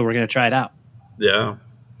cool, so we're going to try it out. Yeah.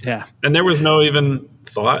 Yeah. And there was no even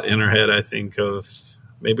thought in our head, I think, of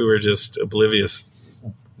maybe we're just oblivious,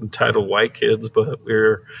 entitled white kids, but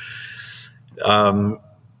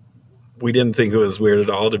we didn't think it was weird at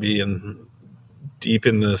all to be deep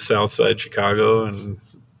in the South Side Chicago. And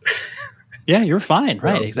yeah, you're fine.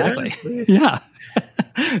 Right. Exactly. Yeah.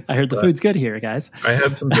 I heard the food's good here, guys. I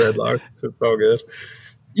had some dreadlocks. It's all good.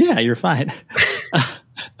 Yeah, you're fine.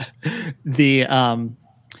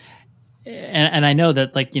 And I know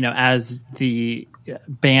that, like, as the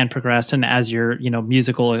band progressed and as your,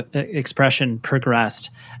 musical expression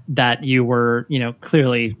progressed, that you were,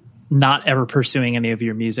 clearly not ever pursuing any of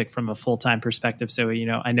your music from a full-time perspective. So,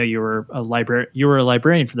 I know you were a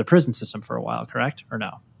librarian for the prison system for a while, correct? Or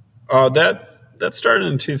no? That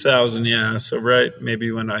started in 2000. Yeah. So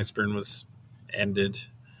maybe when Iceburn was ended.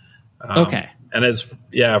 Okay.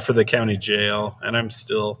 And for the county jail, and I'm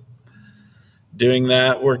still doing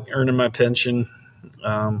that, earning my pension.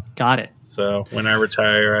 Got it. So when I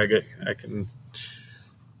retire, I can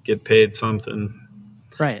get paid something.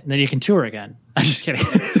 Right. And then you can tour again. I'm just kidding.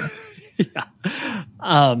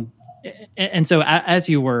 Yeah. And so as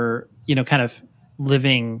you were, kind of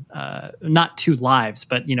living, not two lives,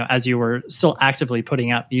 but, as you were still actively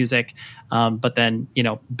putting out music, but then,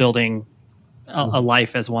 building a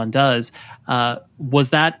life as one does,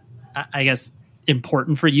 was that, I guess,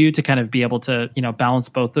 important for you to kind of be able to, balance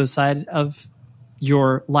both those sides of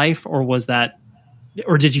your life? Or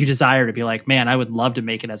did you desire to be like, man, I would love to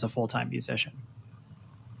make it as a full-time musician?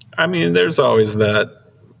 There's always that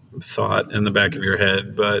thought in the back of your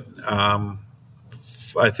head, but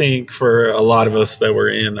I think for a lot of us that were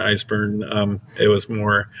in Iceburn, it was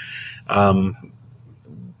more,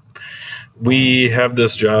 we have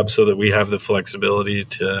this job so that we have the flexibility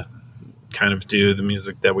to kind of do the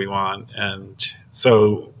music that we want. And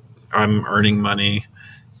so I'm earning money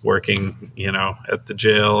working, at the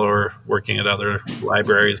jail or working at other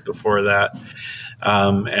libraries before that.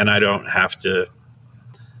 And I don't have to,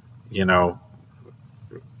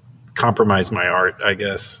 compromise my art, I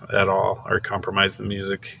guess, at all, or compromise the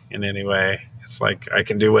music in any way. It's like I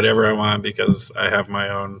can do whatever I want because I have my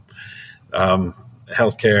own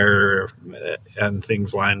healthcare and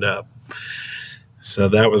things lined up. So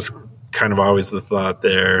that was kind of always the thought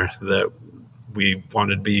there, that we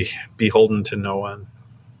wanted to be beholden to no one.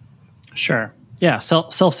 Sure. Yeah.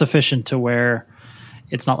 Self-sufficient to where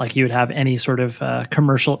it's not like you would have any sort of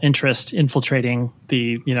commercial interest infiltrating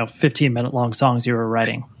the 15-minute long songs you were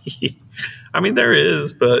writing. There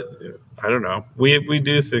is, but I don't know. We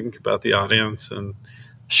do think about the audience and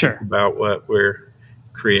sure about what we're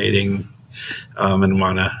creating, and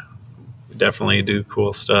want to definitely do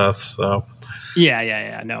cool stuff. So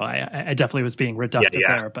Yeah. No, I definitely was being reductive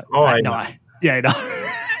there, but I know. I know.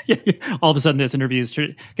 All of a sudden, this interview is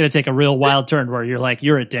going to take a real wild turn where you're like,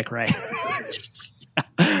 you're a dick, right?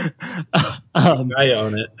 I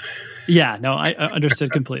own it. Yeah, no, I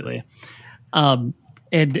understood completely. And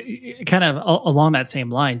kind of along that same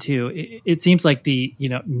line too, it seems like the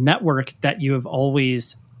network that you have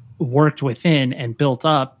always worked within and built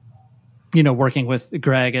up, working with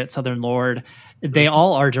Greg at Southern Lord, they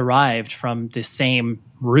all are derived from the same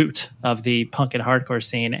root of the punk and hardcore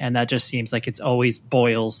scene. And that just seems like it's always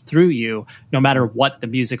boils through you, no matter what the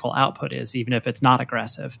musical output is, even if it's not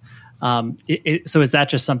aggressive. So is that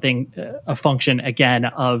just something, a function again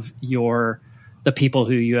of the people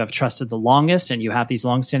who you have trusted the longest and you have these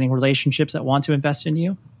longstanding relationships that want to invest in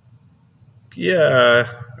you?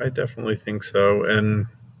 Yeah, I definitely think so. And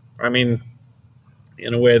I mean,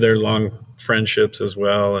 in a way, they're long friendships as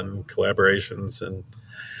well and collaborations. And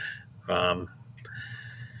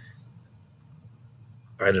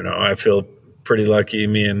I don't know, I feel pretty lucky.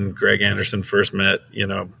 Me and Greg Anderson first met,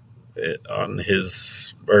 on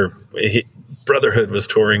Brotherhood was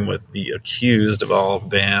touring with The Accused of all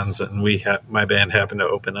bands, and my band happened to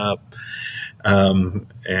open up.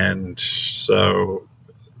 And so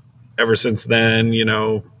ever since then,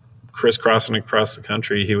 crisscrossing across the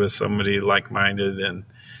country, he was somebody like-minded, and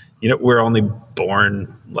we're only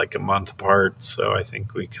born like a month apart, so I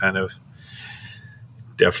think we kind of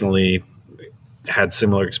definitely had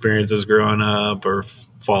similar experiences growing up or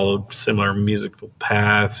followed similar musical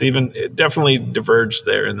paths. Even it definitely diverged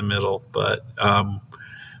there in the middle, but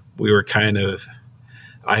we were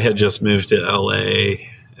I had just moved to LA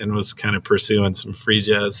and was kind of pursuing some free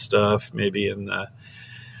jazz stuff maybe in the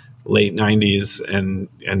late 90s,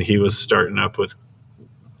 and he was starting up with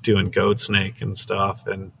doing Goat Snake and stuff.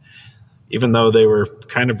 And even though they were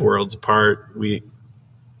kind of worlds apart, we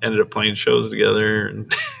ended up playing shows together,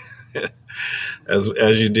 and as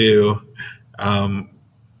you do. I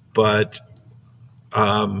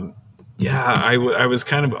was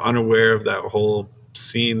kind of unaware of that whole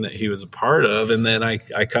scene that he was a part of. And then I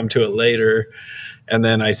come to it later, and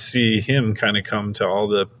then I see him kind of come to all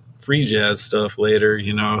the free jazz stuff later,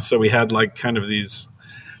 so we had like kind of these,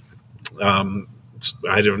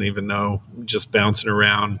 I don't even know, just bouncing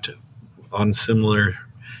around on similar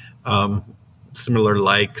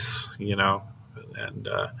likes, and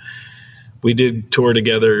we did tour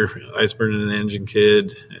together, Iceburn and Engine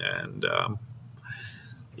Kid, and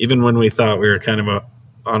even when we thought we were kind of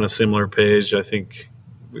on a similar page, I think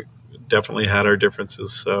we definitely had our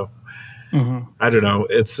differences. So I don't know,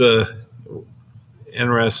 it's a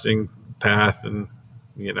interesting path, and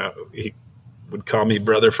he would call me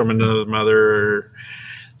brother from another mother or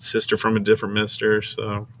sister from a different mister.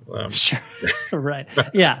 So sure. Right.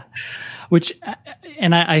 Yeah. Which,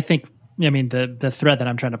 and I think, the thread that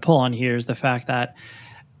I'm trying to pull on here is the fact that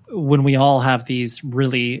when we all have these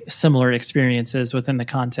really similar experiences within the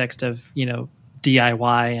context of,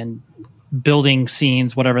 DIY and building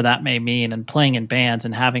scenes, whatever that may mean, and playing in bands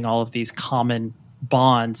and having all of these common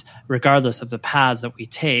bonds, regardless of the paths that we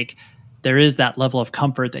take, there is that level of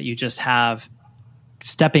comfort that you just have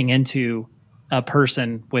stepping into a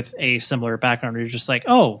person with a similar background. Where you're just like,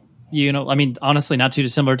 oh, honestly, not too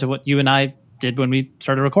dissimilar to what you and I did when we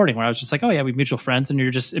started recording, where I was just like, oh yeah, we mutual friends. And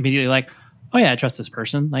you're just immediately like, oh yeah, I trust this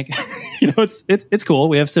person. Like, it's cool.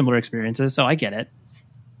 We have similar experiences. So I get it.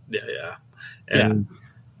 Yeah. And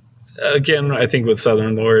again, I think with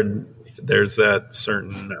Southern Lord, there's that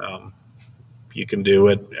certain, you can do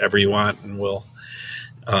whatever you want and we'll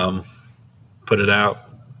put it out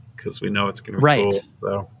because we know it's going to be cool.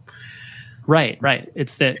 So. Right.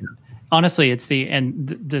 Honestly,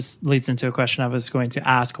 this leads into a question I was going to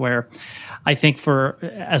ask, where I think for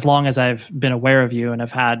as long as I've been aware of you and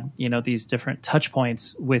have had, these different touch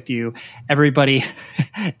points with you, everybody,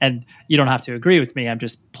 and you don't have to agree with me, I'm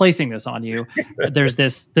just placing this on you. There's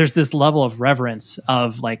this level of reverence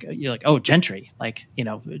of like, you're like, oh, Gentry, like,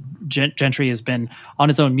 Gentry has been on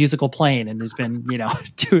his own musical plane and has been,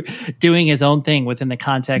 doing his own thing within the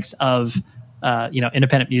context of,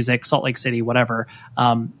 independent music, Salt Lake City, whatever.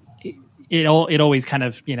 It always kind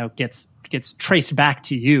of, gets traced back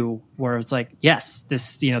to you, where it's like, yes,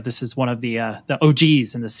 this is one of the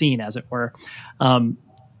OGs in the scene, as it were.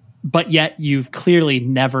 But yet you've clearly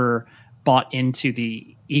never bought into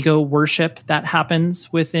the ego worship that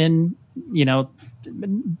happens within,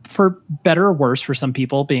 for better or worse, for some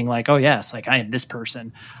people being like, oh yes, like I am this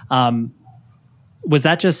person. Was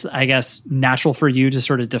that just, I guess, natural for you to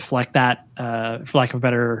sort of deflect that, for lack of a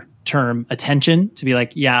better term, attention, to be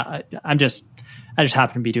like, yeah, I just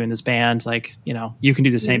happen to be doing this band. Like, you can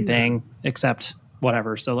do the same thing, except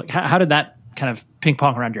whatever. So like, how did that kind of ping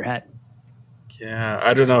pong around your head? Yeah,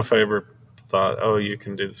 I don't know if I ever thought, oh, you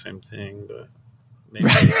can do the same thing, but maybe.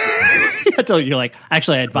 You're like,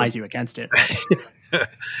 actually, I advise you against it.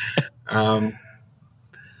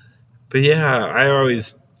 But yeah, I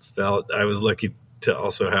always felt I was lucky to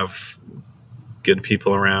also have good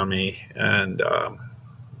people around me. And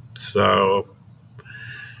so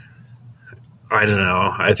I don't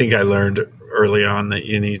know. I think I learned early on that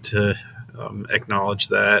you need to acknowledge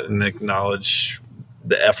that and acknowledge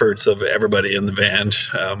the efforts of everybody in the band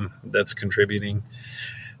that's contributing.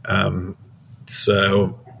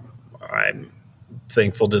 So I'm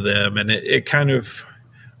thankful to them. And it kind of,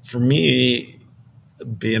 for me,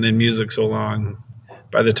 being in music so long,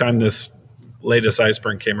 by the time this latest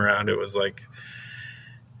Iceburn came around, it was like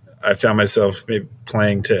I found myself maybe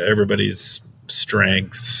playing to everybody's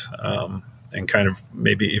strengths and kind of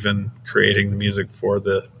maybe even creating the music for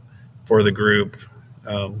the group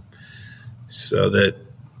so that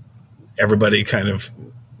everybody kind of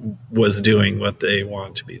was doing what they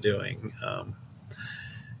want to be doing.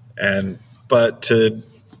 But to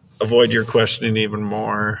avoid your questioning even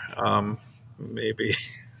more, maybe.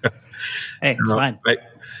 Hey, it's fine.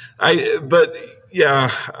 But yeah,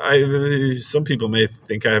 some people may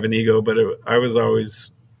think I have an ego, but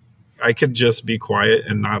I could just be quiet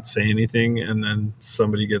and not say anything. And then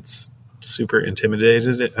somebody gets super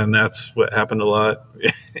intimidated. And that's what happened a lot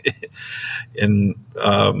in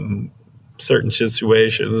certain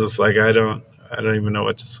situations. It's like, I don't even know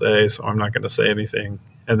what to say, so I'm not going to say anything.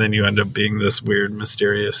 And then you end up being this weird,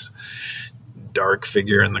 mysterious, dark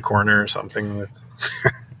figure in the corner or something.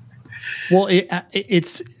 Well,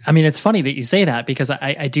 it's funny that you say that, because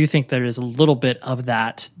I do think there is a little bit of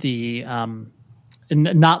that,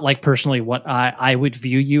 not like personally what I would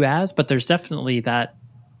view you as, but there's definitely that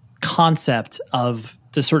concept of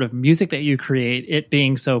the sort of music that you create, it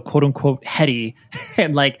being so quote unquote heady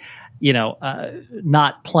and like,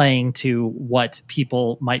 not playing to what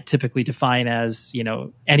people might typically define as,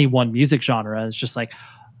 any one music genre. It's just like,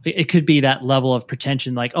 it could be that level of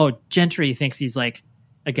pretension, like, oh, Gentry thinks he's like,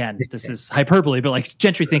 again, this is hyperbole, but like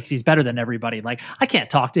Gentry thinks he's better than everybody. Like, I can't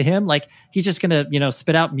talk to him. Like, he's just going to,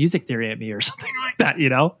 spit out music theory at me or something like that,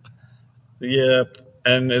 Yeah.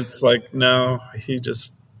 And it's like, no, he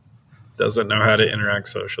just doesn't know how to interact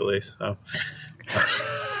socially. So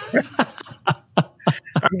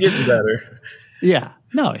I'm getting better. Yeah.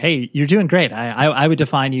 No, hey, you're doing great. I would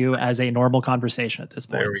define you as a normal conversation at this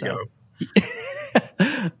point. There we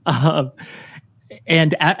go.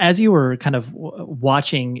 And as you were kind of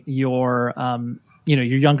watching your, your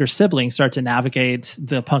younger siblings start to navigate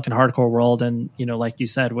the punk and hardcore world, and like you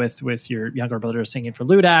said, with your younger brother singing for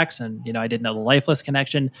Ludax, and I didn't know the Lifeless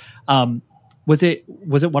connection. Was it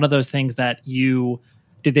one of those things that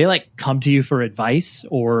did they like come to you for advice,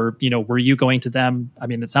 or were you going to them? I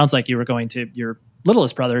mean, it sounds like you were going to your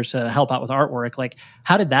littlest brother to help out with artwork. Like,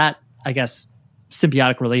 how did that, I guess,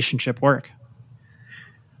 symbiotic relationship work?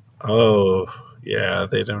 Oh, yeah,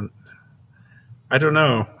 I don't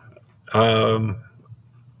know.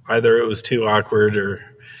 Either it was too awkward, or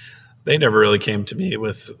they never really came to me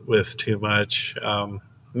with too much.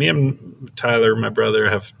 Me and Tyler, my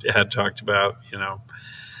brother, had talked about,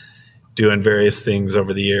 doing various things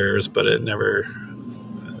over the years, but it never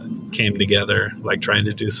came together, like trying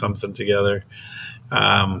to do something together.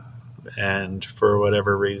 And for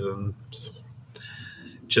whatever reason,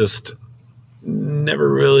 just never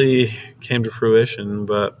really came to fruition.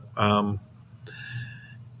 But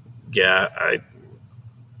yeah,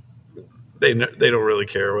 they don't really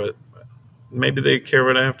care maybe they care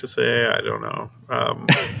what I have to say. I don't know.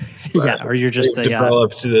 Yeah, or you're just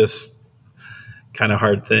developed this kind of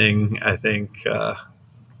hard thing. I think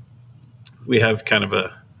we have kind of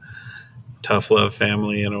a tough love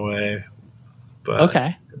family in a way. But,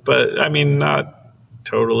 okay. But I mean, not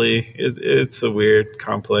totally. It's a weird,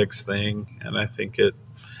 complex thing, and I think it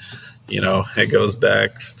goes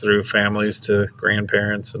back through families to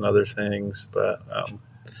grandparents and other things. But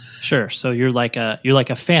sure. So you're like a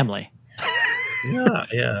family.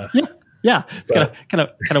 Yeah. Yeah, it's kind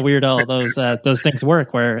of weird how those things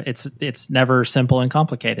work, where it's never simple and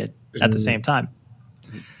complicated at the same time.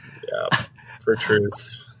 Yeah, for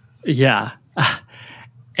truth. Yeah,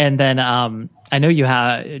 and then I know you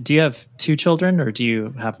have. Do you have 2 children, or do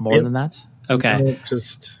you have more than that? Okay,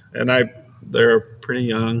 they're pretty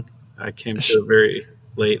young. I came to it very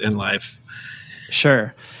late in life.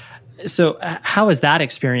 Sure. So, how is that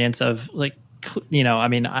experience of like? I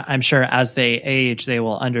mean, I'm sure as they age, they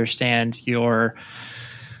will understand your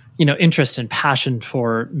interest and passion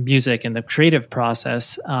for music and the creative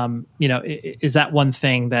process, is that one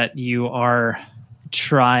thing that you are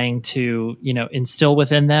trying to, instill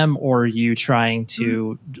within them, or are you trying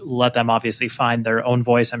to let them obviously find their own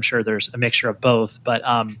voice? I'm sure there's a mixture of both, but,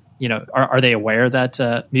 are they aware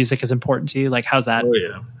that music is important to you? Like, how's that? Oh,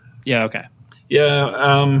 yeah. Yeah. Okay.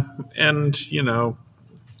 Yeah. And,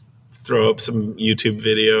 throw up some YouTube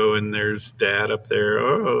video and there's dad up there.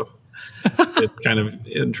 Oh, it's kind of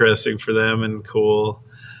interesting for them and cool.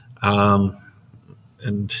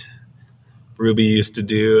 And Ruby used to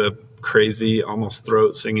do a crazy, almost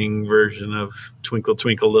throat singing version of Twinkle,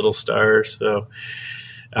 Twinkle, Little Star. So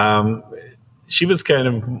she was kind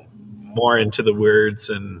of more into the words,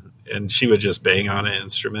 and she would just bang on an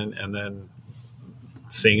instrument and then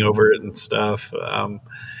sing over it and stuff.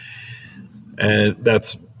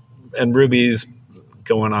 And Ruby's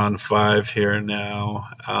going on 5 here now.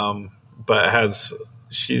 But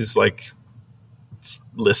she's like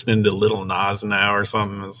listening to Little Nas now or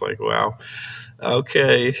something. It's like, wow,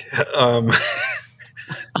 okay.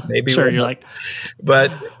 Maybe sure, you're like,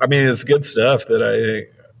 but I mean, it's good stuff that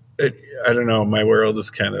I don't know. My world is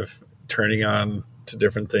kind of turning on to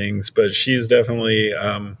different things, but she's definitely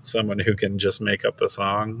someone who can just make up a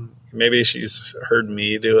song. Maybe she's heard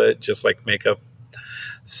me do it, just like make up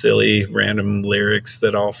silly random lyrics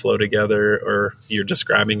that all flow together, or you're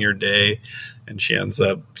describing your day and she ends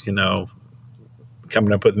up,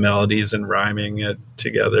 coming up with melodies and rhyming it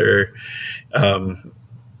together,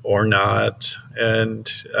 or not. And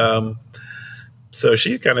so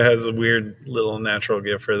she kind of has a weird little natural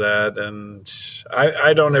gift for that. And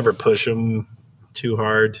I don't ever push them too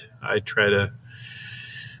hard. I try to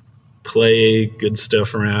play good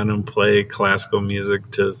stuff around them, play classical music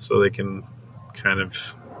so they can kind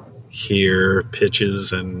of hear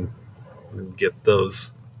pitches and get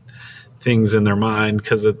those things in their mind,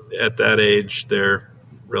 because at that age they're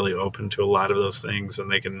really open to a lot of those things,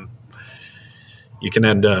 and you can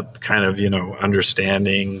end up kind of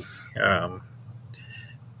understanding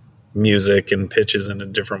music and pitches in a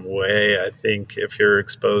different way, I think, if you're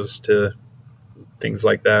exposed to things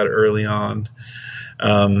like that early on.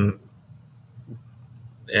 And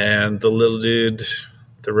the little dude,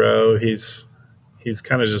 Thoreau, he's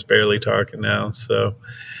kind of just barely talking now. So,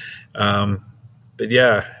 but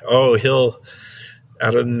yeah, he'll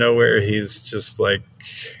out of nowhere, he's just like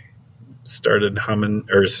started humming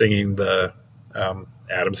or singing the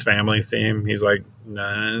Addams Family theme. He's like,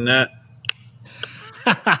 nah, nah.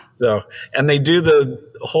 So, and they do the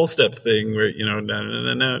whole step thing where, nah, nah,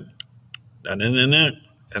 nah, nah, nah, nah, nah, nah.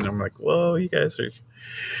 And I'm like, whoa, you guys are.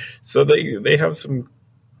 So they have some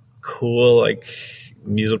cool, like,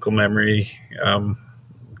 musical memory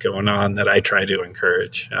going on that I try to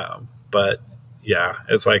encourage. But yeah,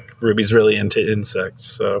 it's like Ruby's really into insects,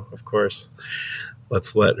 so of course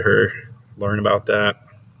let's let her learn about that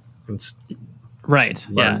and right.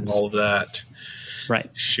 learn all of that. Right.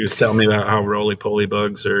 She was telling me about how roly-poly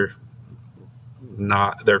bugs are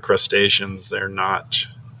they're crustaceans. They're not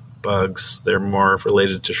bugs. They're more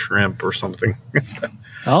related to shrimp or something.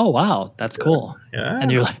 Oh, wow. That's cool. Yeah.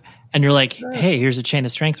 And you're like, hey, here's a chain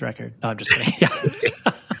of strength record. No, I'm just kidding.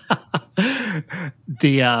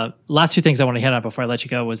 The last 2 things I want to hit on before I let you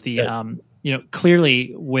go was the,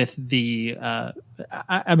 clearly with the,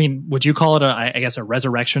 I mean, would you call it I guess a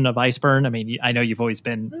resurrection of Iceburn? I mean, I know you've always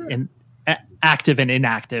been active and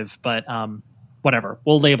inactive, but whatever,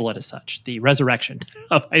 we'll label it as such. The resurrection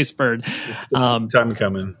of Iceburn. Time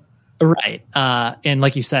coming. Right. And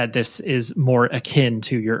like you said, this is more akin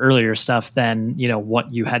to your earlier stuff than,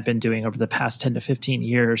 what you had been doing over the past 10 to 15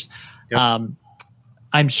 years. Yep.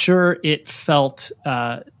 I'm sure it felt,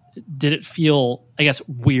 did it feel, I guess,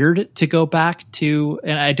 weird to go back to,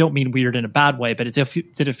 and I don't mean weird in a bad way, but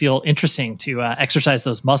did it feel interesting to exercise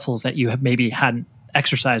those muscles that you have maybe hadn't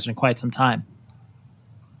exercised in quite some time?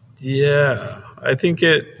 Yeah, I think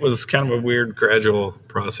it was kind of a weird gradual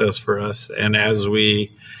process for us. And as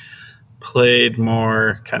we played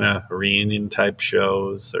more kind of reunion type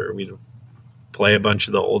shows, or we'd play a bunch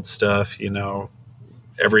of the old stuff,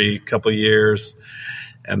 every couple of years.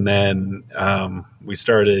 And then we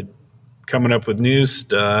started coming up with new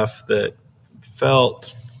stuff that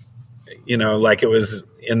felt, like it was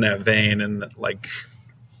in that vein, and like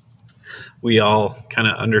we all kind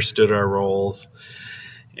of understood our roles.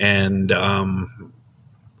 And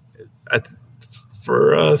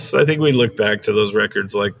for us, I think we look back to those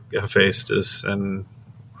records like Hephaestus and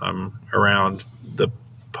around the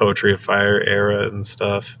Poetry of Fire era and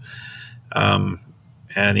stuff.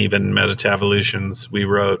 And even Metatavolutions we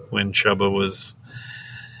wrote when Chubba was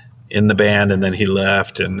in the band, and then he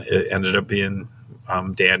left, and it ended up being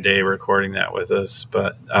Dan Day recording that with us.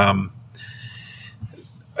 But I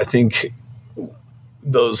think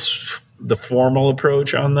the formal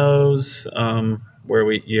approach on those,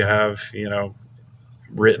 where you have,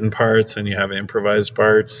 written parts and you have improvised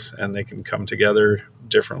parts, and they can come together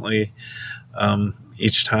differently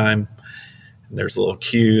each time. And there's little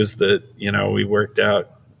cues that, we worked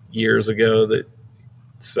out years ago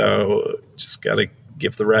so just got to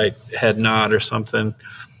give the right head nod or something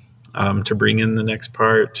to bring in the next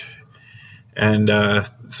part. And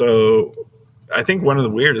so I think one of the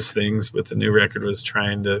weirdest things with the new record was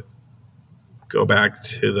trying to go back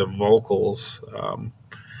to the vocals,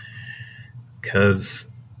 because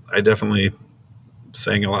I definitely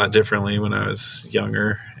sang a lot differently when I was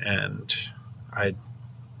younger, and I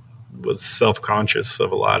was self-conscious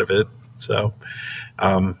of a lot of it. So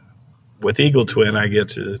with Eagle Twin, I get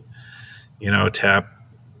to, tap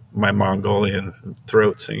my Mongolian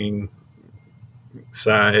throat singing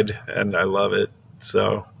side, and I love it.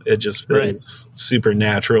 So it just feels super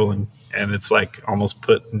natural, and it's like almost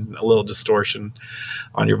putting a little distortion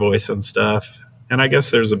on your voice and stuff. And I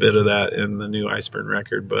guess there's a bit of that in the new Iceburn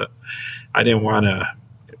record, but I didn't want to,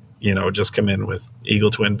 just come in with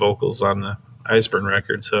Eagle Twin vocals on the Iceburn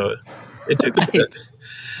record. So it took a bit.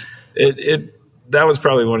 That was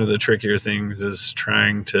probably one of the trickier things, is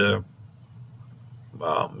trying to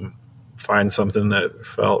find something that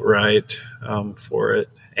felt right for it.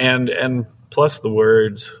 And plus the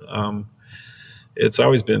words, it's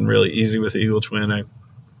always been really easy with Eagle Twin. I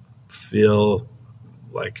feel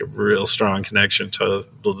like a real strong connection to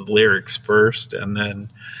the lyrics first, and then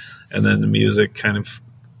the music kind of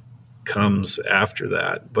comes after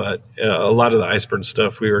that. But a lot of the Iceburn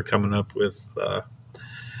stuff, we were coming up with,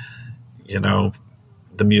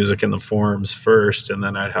 the music and the forms first, and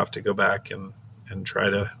then I'd have to go back and try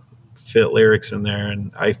to fit lyrics in there.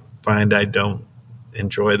 And I find I don't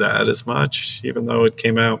enjoy that as much, even though it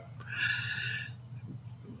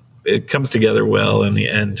comes together well in the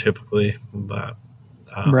end typically. But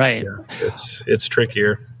right. Yeah, it's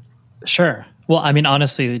trickier. Sure. Well, I mean,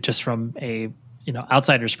 honestly, just from a,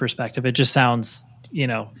 outsider's perspective, it just sounds,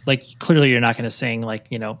 like clearly you're not going to sing like,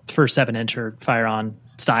 first 7-inch or Fire On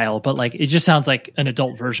style, but like, it just sounds like an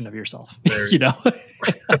adult version of yourself,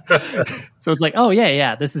 So it's like, oh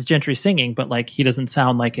yeah, this is Gentry singing, but like, he doesn't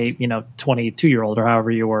sound like a, 22-year-old or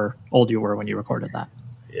however old you were when you recorded that.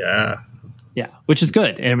 Yeah. Yeah, which is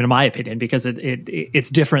good, I mean, in my opinion, because it's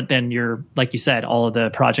different than your, like you said, all of the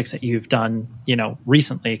projects that you've done,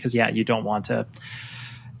 recently. Because you don't want to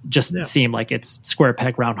just seem like it's square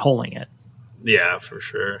peg round holing it. Yeah, for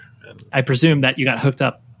sure. And I presume that you got hooked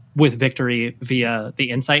up with Victory via the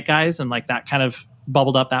Insight guys, and like that kind of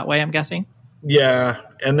bubbled up that way, I'm guessing. Yeah,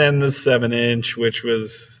 and then the 7-inch, which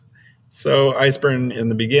was so Iceburn in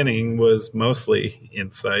the beginning was mostly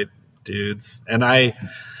Insight dudes, and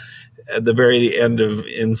at the very end of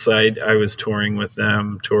Insight, I was touring with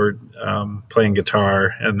them, playing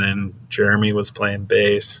guitar, and then Jeremy was playing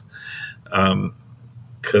bass,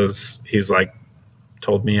 because he's like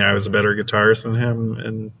told me I was a better guitarist than him,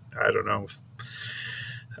 and I don't know.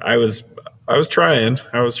 I was trying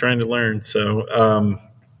to learn. So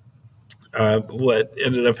what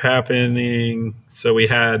ended up happening? So we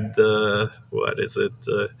had the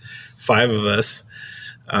 5 of us.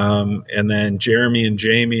 And then Jeremy and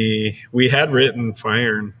Jamie, we had written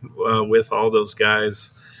Fire with all those guys.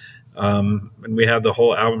 And we had the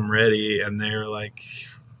whole album ready, and they were like,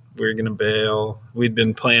 we're going to bail. We'd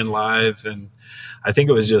been playing live, and I think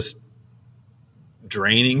it was just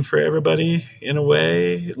draining for everybody in a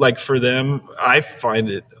way. Like for them, I find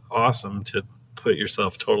it awesome to put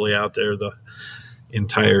yourself totally out there the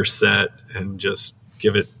entire set and just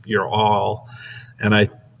give it your all. And I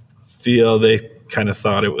feel they kind of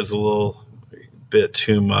thought it was a little bit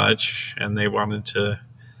too much, and they wanted to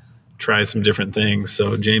try some different things.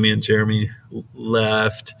 So Jamie and Jeremy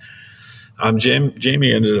left.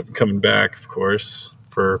 Jamie ended up coming back, of course,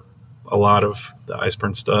 for a lot of the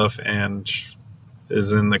Iceburn stuff, and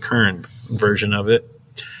is in the current version of it.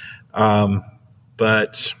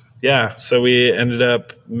 But yeah, so we ended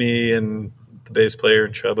up, me and the bass player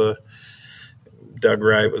and Chubba, Doug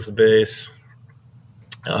Wright was the bass,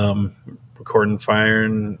 recording Fire,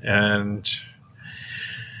 and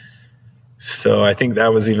so I think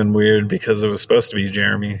that was even weird because it was supposed to be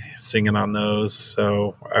Jeremy singing on those.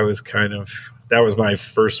 So I was that was my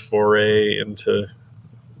first foray into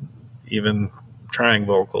even trying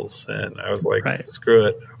vocals, and I was like, Screw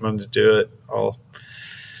it, I'm going to do it all.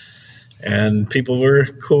 And people were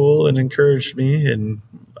cool and encouraged me, and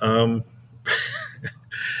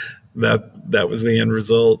that was the end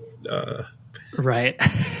result. Right.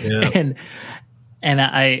 Yeah. And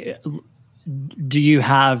And do you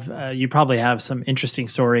have, you probably have some interesting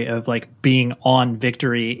story of like being on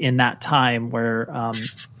Victory in that time where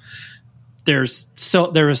there was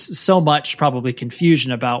so much probably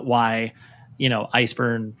confusion about why,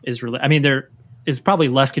 Iceburn is really, I mean, there is probably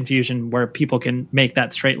less confusion where people can make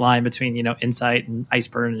that straight line between, Insight and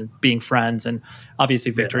Iceburn and being friends. And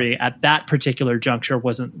obviously Victory at that particular juncture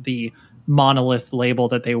wasn't the monolith label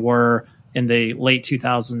that they were in the late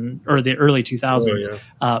 2000s or the early 2000s.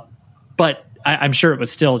 But I'm sure it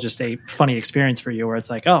was still just a funny experience for you where it's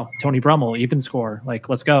like, oh, Tony Brummel, even score. Like,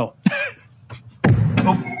 let's go.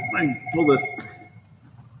 Hold this.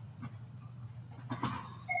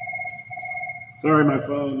 Sorry, my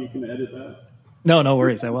phone. You can edit that. No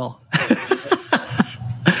worries. I will.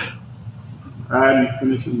 I'm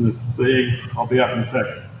finishing this thing. I'll be up in a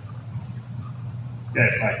second. Okay,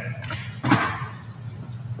 bye.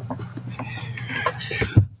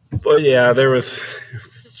 But yeah, there was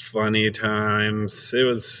funny times.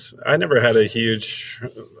 I never had a huge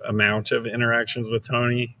amount of interactions with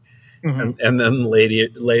Tony. Mm-hmm. And then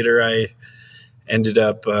later I ended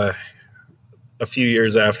up a few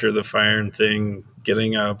years after the firing thing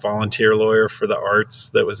getting a volunteer lawyer for the arts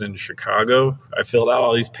that was in Chicago. I filled out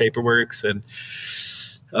all these paperworks, and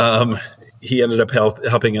he ended up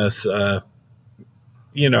helping us,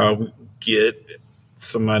 get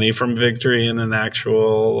some money from Victory and an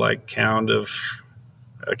actual accounting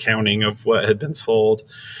of what had been sold.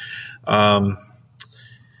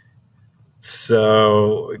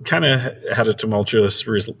 So kind of had a tumultuous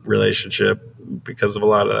relationship because of a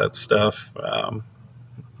lot of that stuff.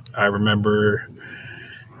 I remember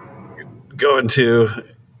going to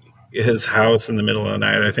his house in the middle of the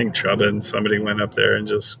night. I think Chubba and somebody went up there and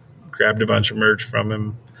just grabbed a bunch of merch from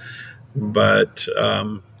him. But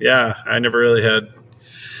I never really had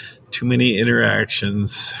too many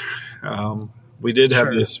interactions. We did have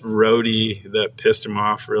this roadie that pissed him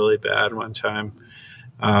off really bad one time.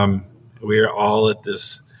 We were all at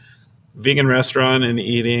this vegan restaurant and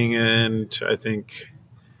eating, and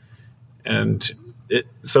it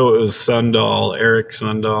was Sundahl, Eric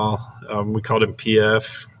Sundahl. We called him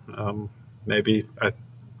PF. Maybe I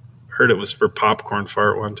heard it was for popcorn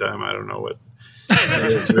fart one time. I don't know what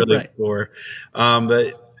it was really right. for.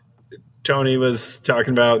 But Tony was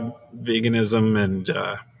talking about veganism, and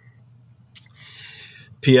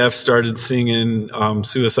PF started singing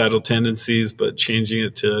Suicidal Tendencies, but changing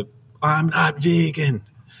it to I'm not vegan.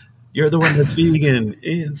 You're the one that's vegan.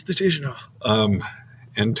 Institutional.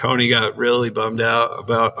 And Tony got really bummed out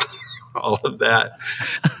about all of that.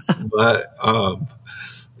 But,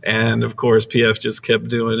 and of course, PF just kept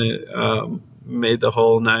doing it. Made the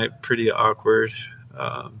whole night pretty awkward.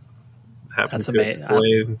 That's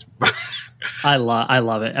amazing. I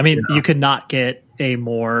love it. I mean, you could not get a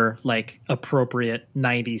more appropriate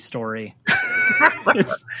 90s story.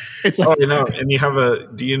 it's like, and you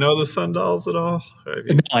have do you know the Sundahls at all?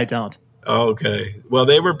 No, I don't. Oh, okay. Well,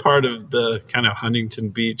 they were part of the kind of Huntington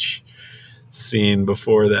Beach scene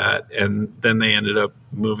before that, and then they ended up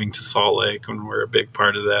moving to Salt Lake and were a big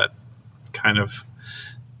part of that kind of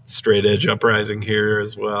straight edge uprising here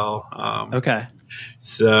as well. Okay.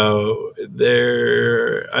 So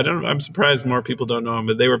I'm surprised more people don't know them,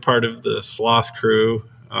 but they were part of the Sloth crew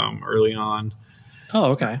early on.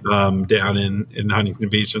 Oh, okay. Down in Huntington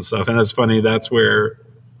Beach and stuff. And that's funny. That's where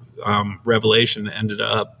Revelation ended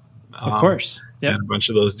up. Of course. Yep. And a bunch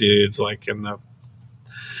of those dudes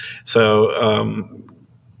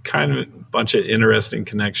kind of a bunch of interesting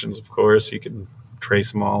connections, of course. You can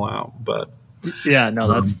trace them all out. But yeah, no,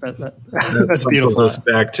 that's beautiful. Us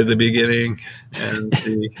back to the beginning and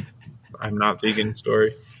the I'm not vegan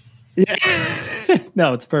story. Yeah.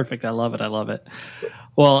 No, it's perfect. I love it.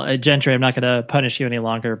 Well, Gentry, I'm not going to punish you any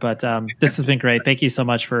longer, but this has been great. Thank you so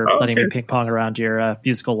much for letting me ping pong around your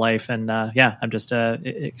musical life. And I'm just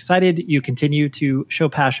excited you continue to show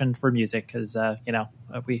passion for music because,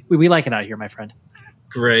 we like it out here, my friend.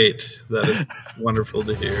 Great. That is wonderful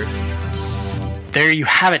to hear. There you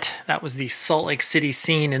have it. That was the Salt Lake City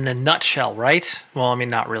scene in a nutshell, right? Well, I mean,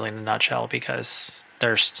 not really in a nutshell because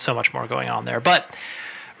there's so much more going on there. But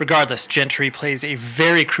regardless, Gentry plays a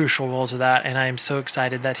very crucial role to that, and I am so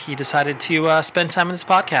excited that he decided to spend time in this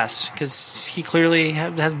podcast because he clearly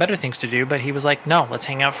has better things to do, but he was like, no, let's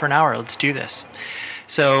hang out for an hour. Let's do this.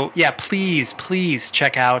 So, yeah, please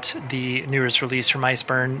check out the newest release from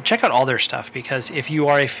Iceburn. Check out all their stuff because if you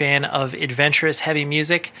are a fan of adventurous, heavy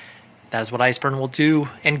music, that is what Iceburn will do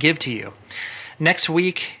and give to you. Next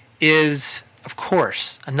week is, of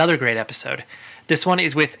course, another great episode. This one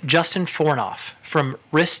is with Justin Fornoff from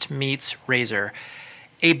Wrist Meets Razor,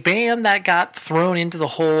 a band that got thrown into the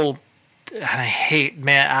whole and I hate,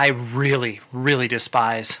 man, I really, really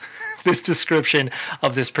despise this description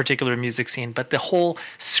of this particular music scene, but the whole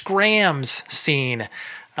Scrams scene,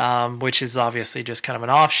 which is obviously just kind of an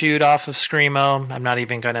offshoot off of Screamo. I'm not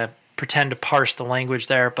even going to pretend to parse the language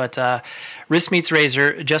there, but Wrist Meets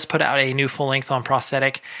Razor just put out a new full length on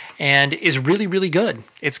Prosthetic and is really, really good.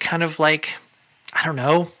 It's kind of like, I don't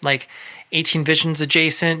know, like 18 Visions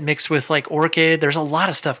adjacent mixed with like Orchid. There's a lot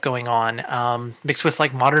of stuff going on, mixed with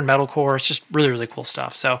like modern metalcore. It's just really, really cool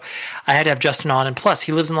stuff. So I had to have Justin on, and plus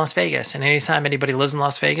he lives in Las Vegas, and anytime anybody lives in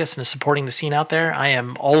Las Vegas and is supporting the scene out there, I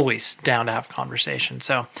am always down to have a conversation.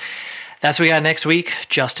 So that's what we got next week.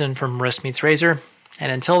 Justin from Wrist Meets Razor.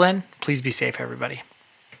 And until then, please be safe, everybody.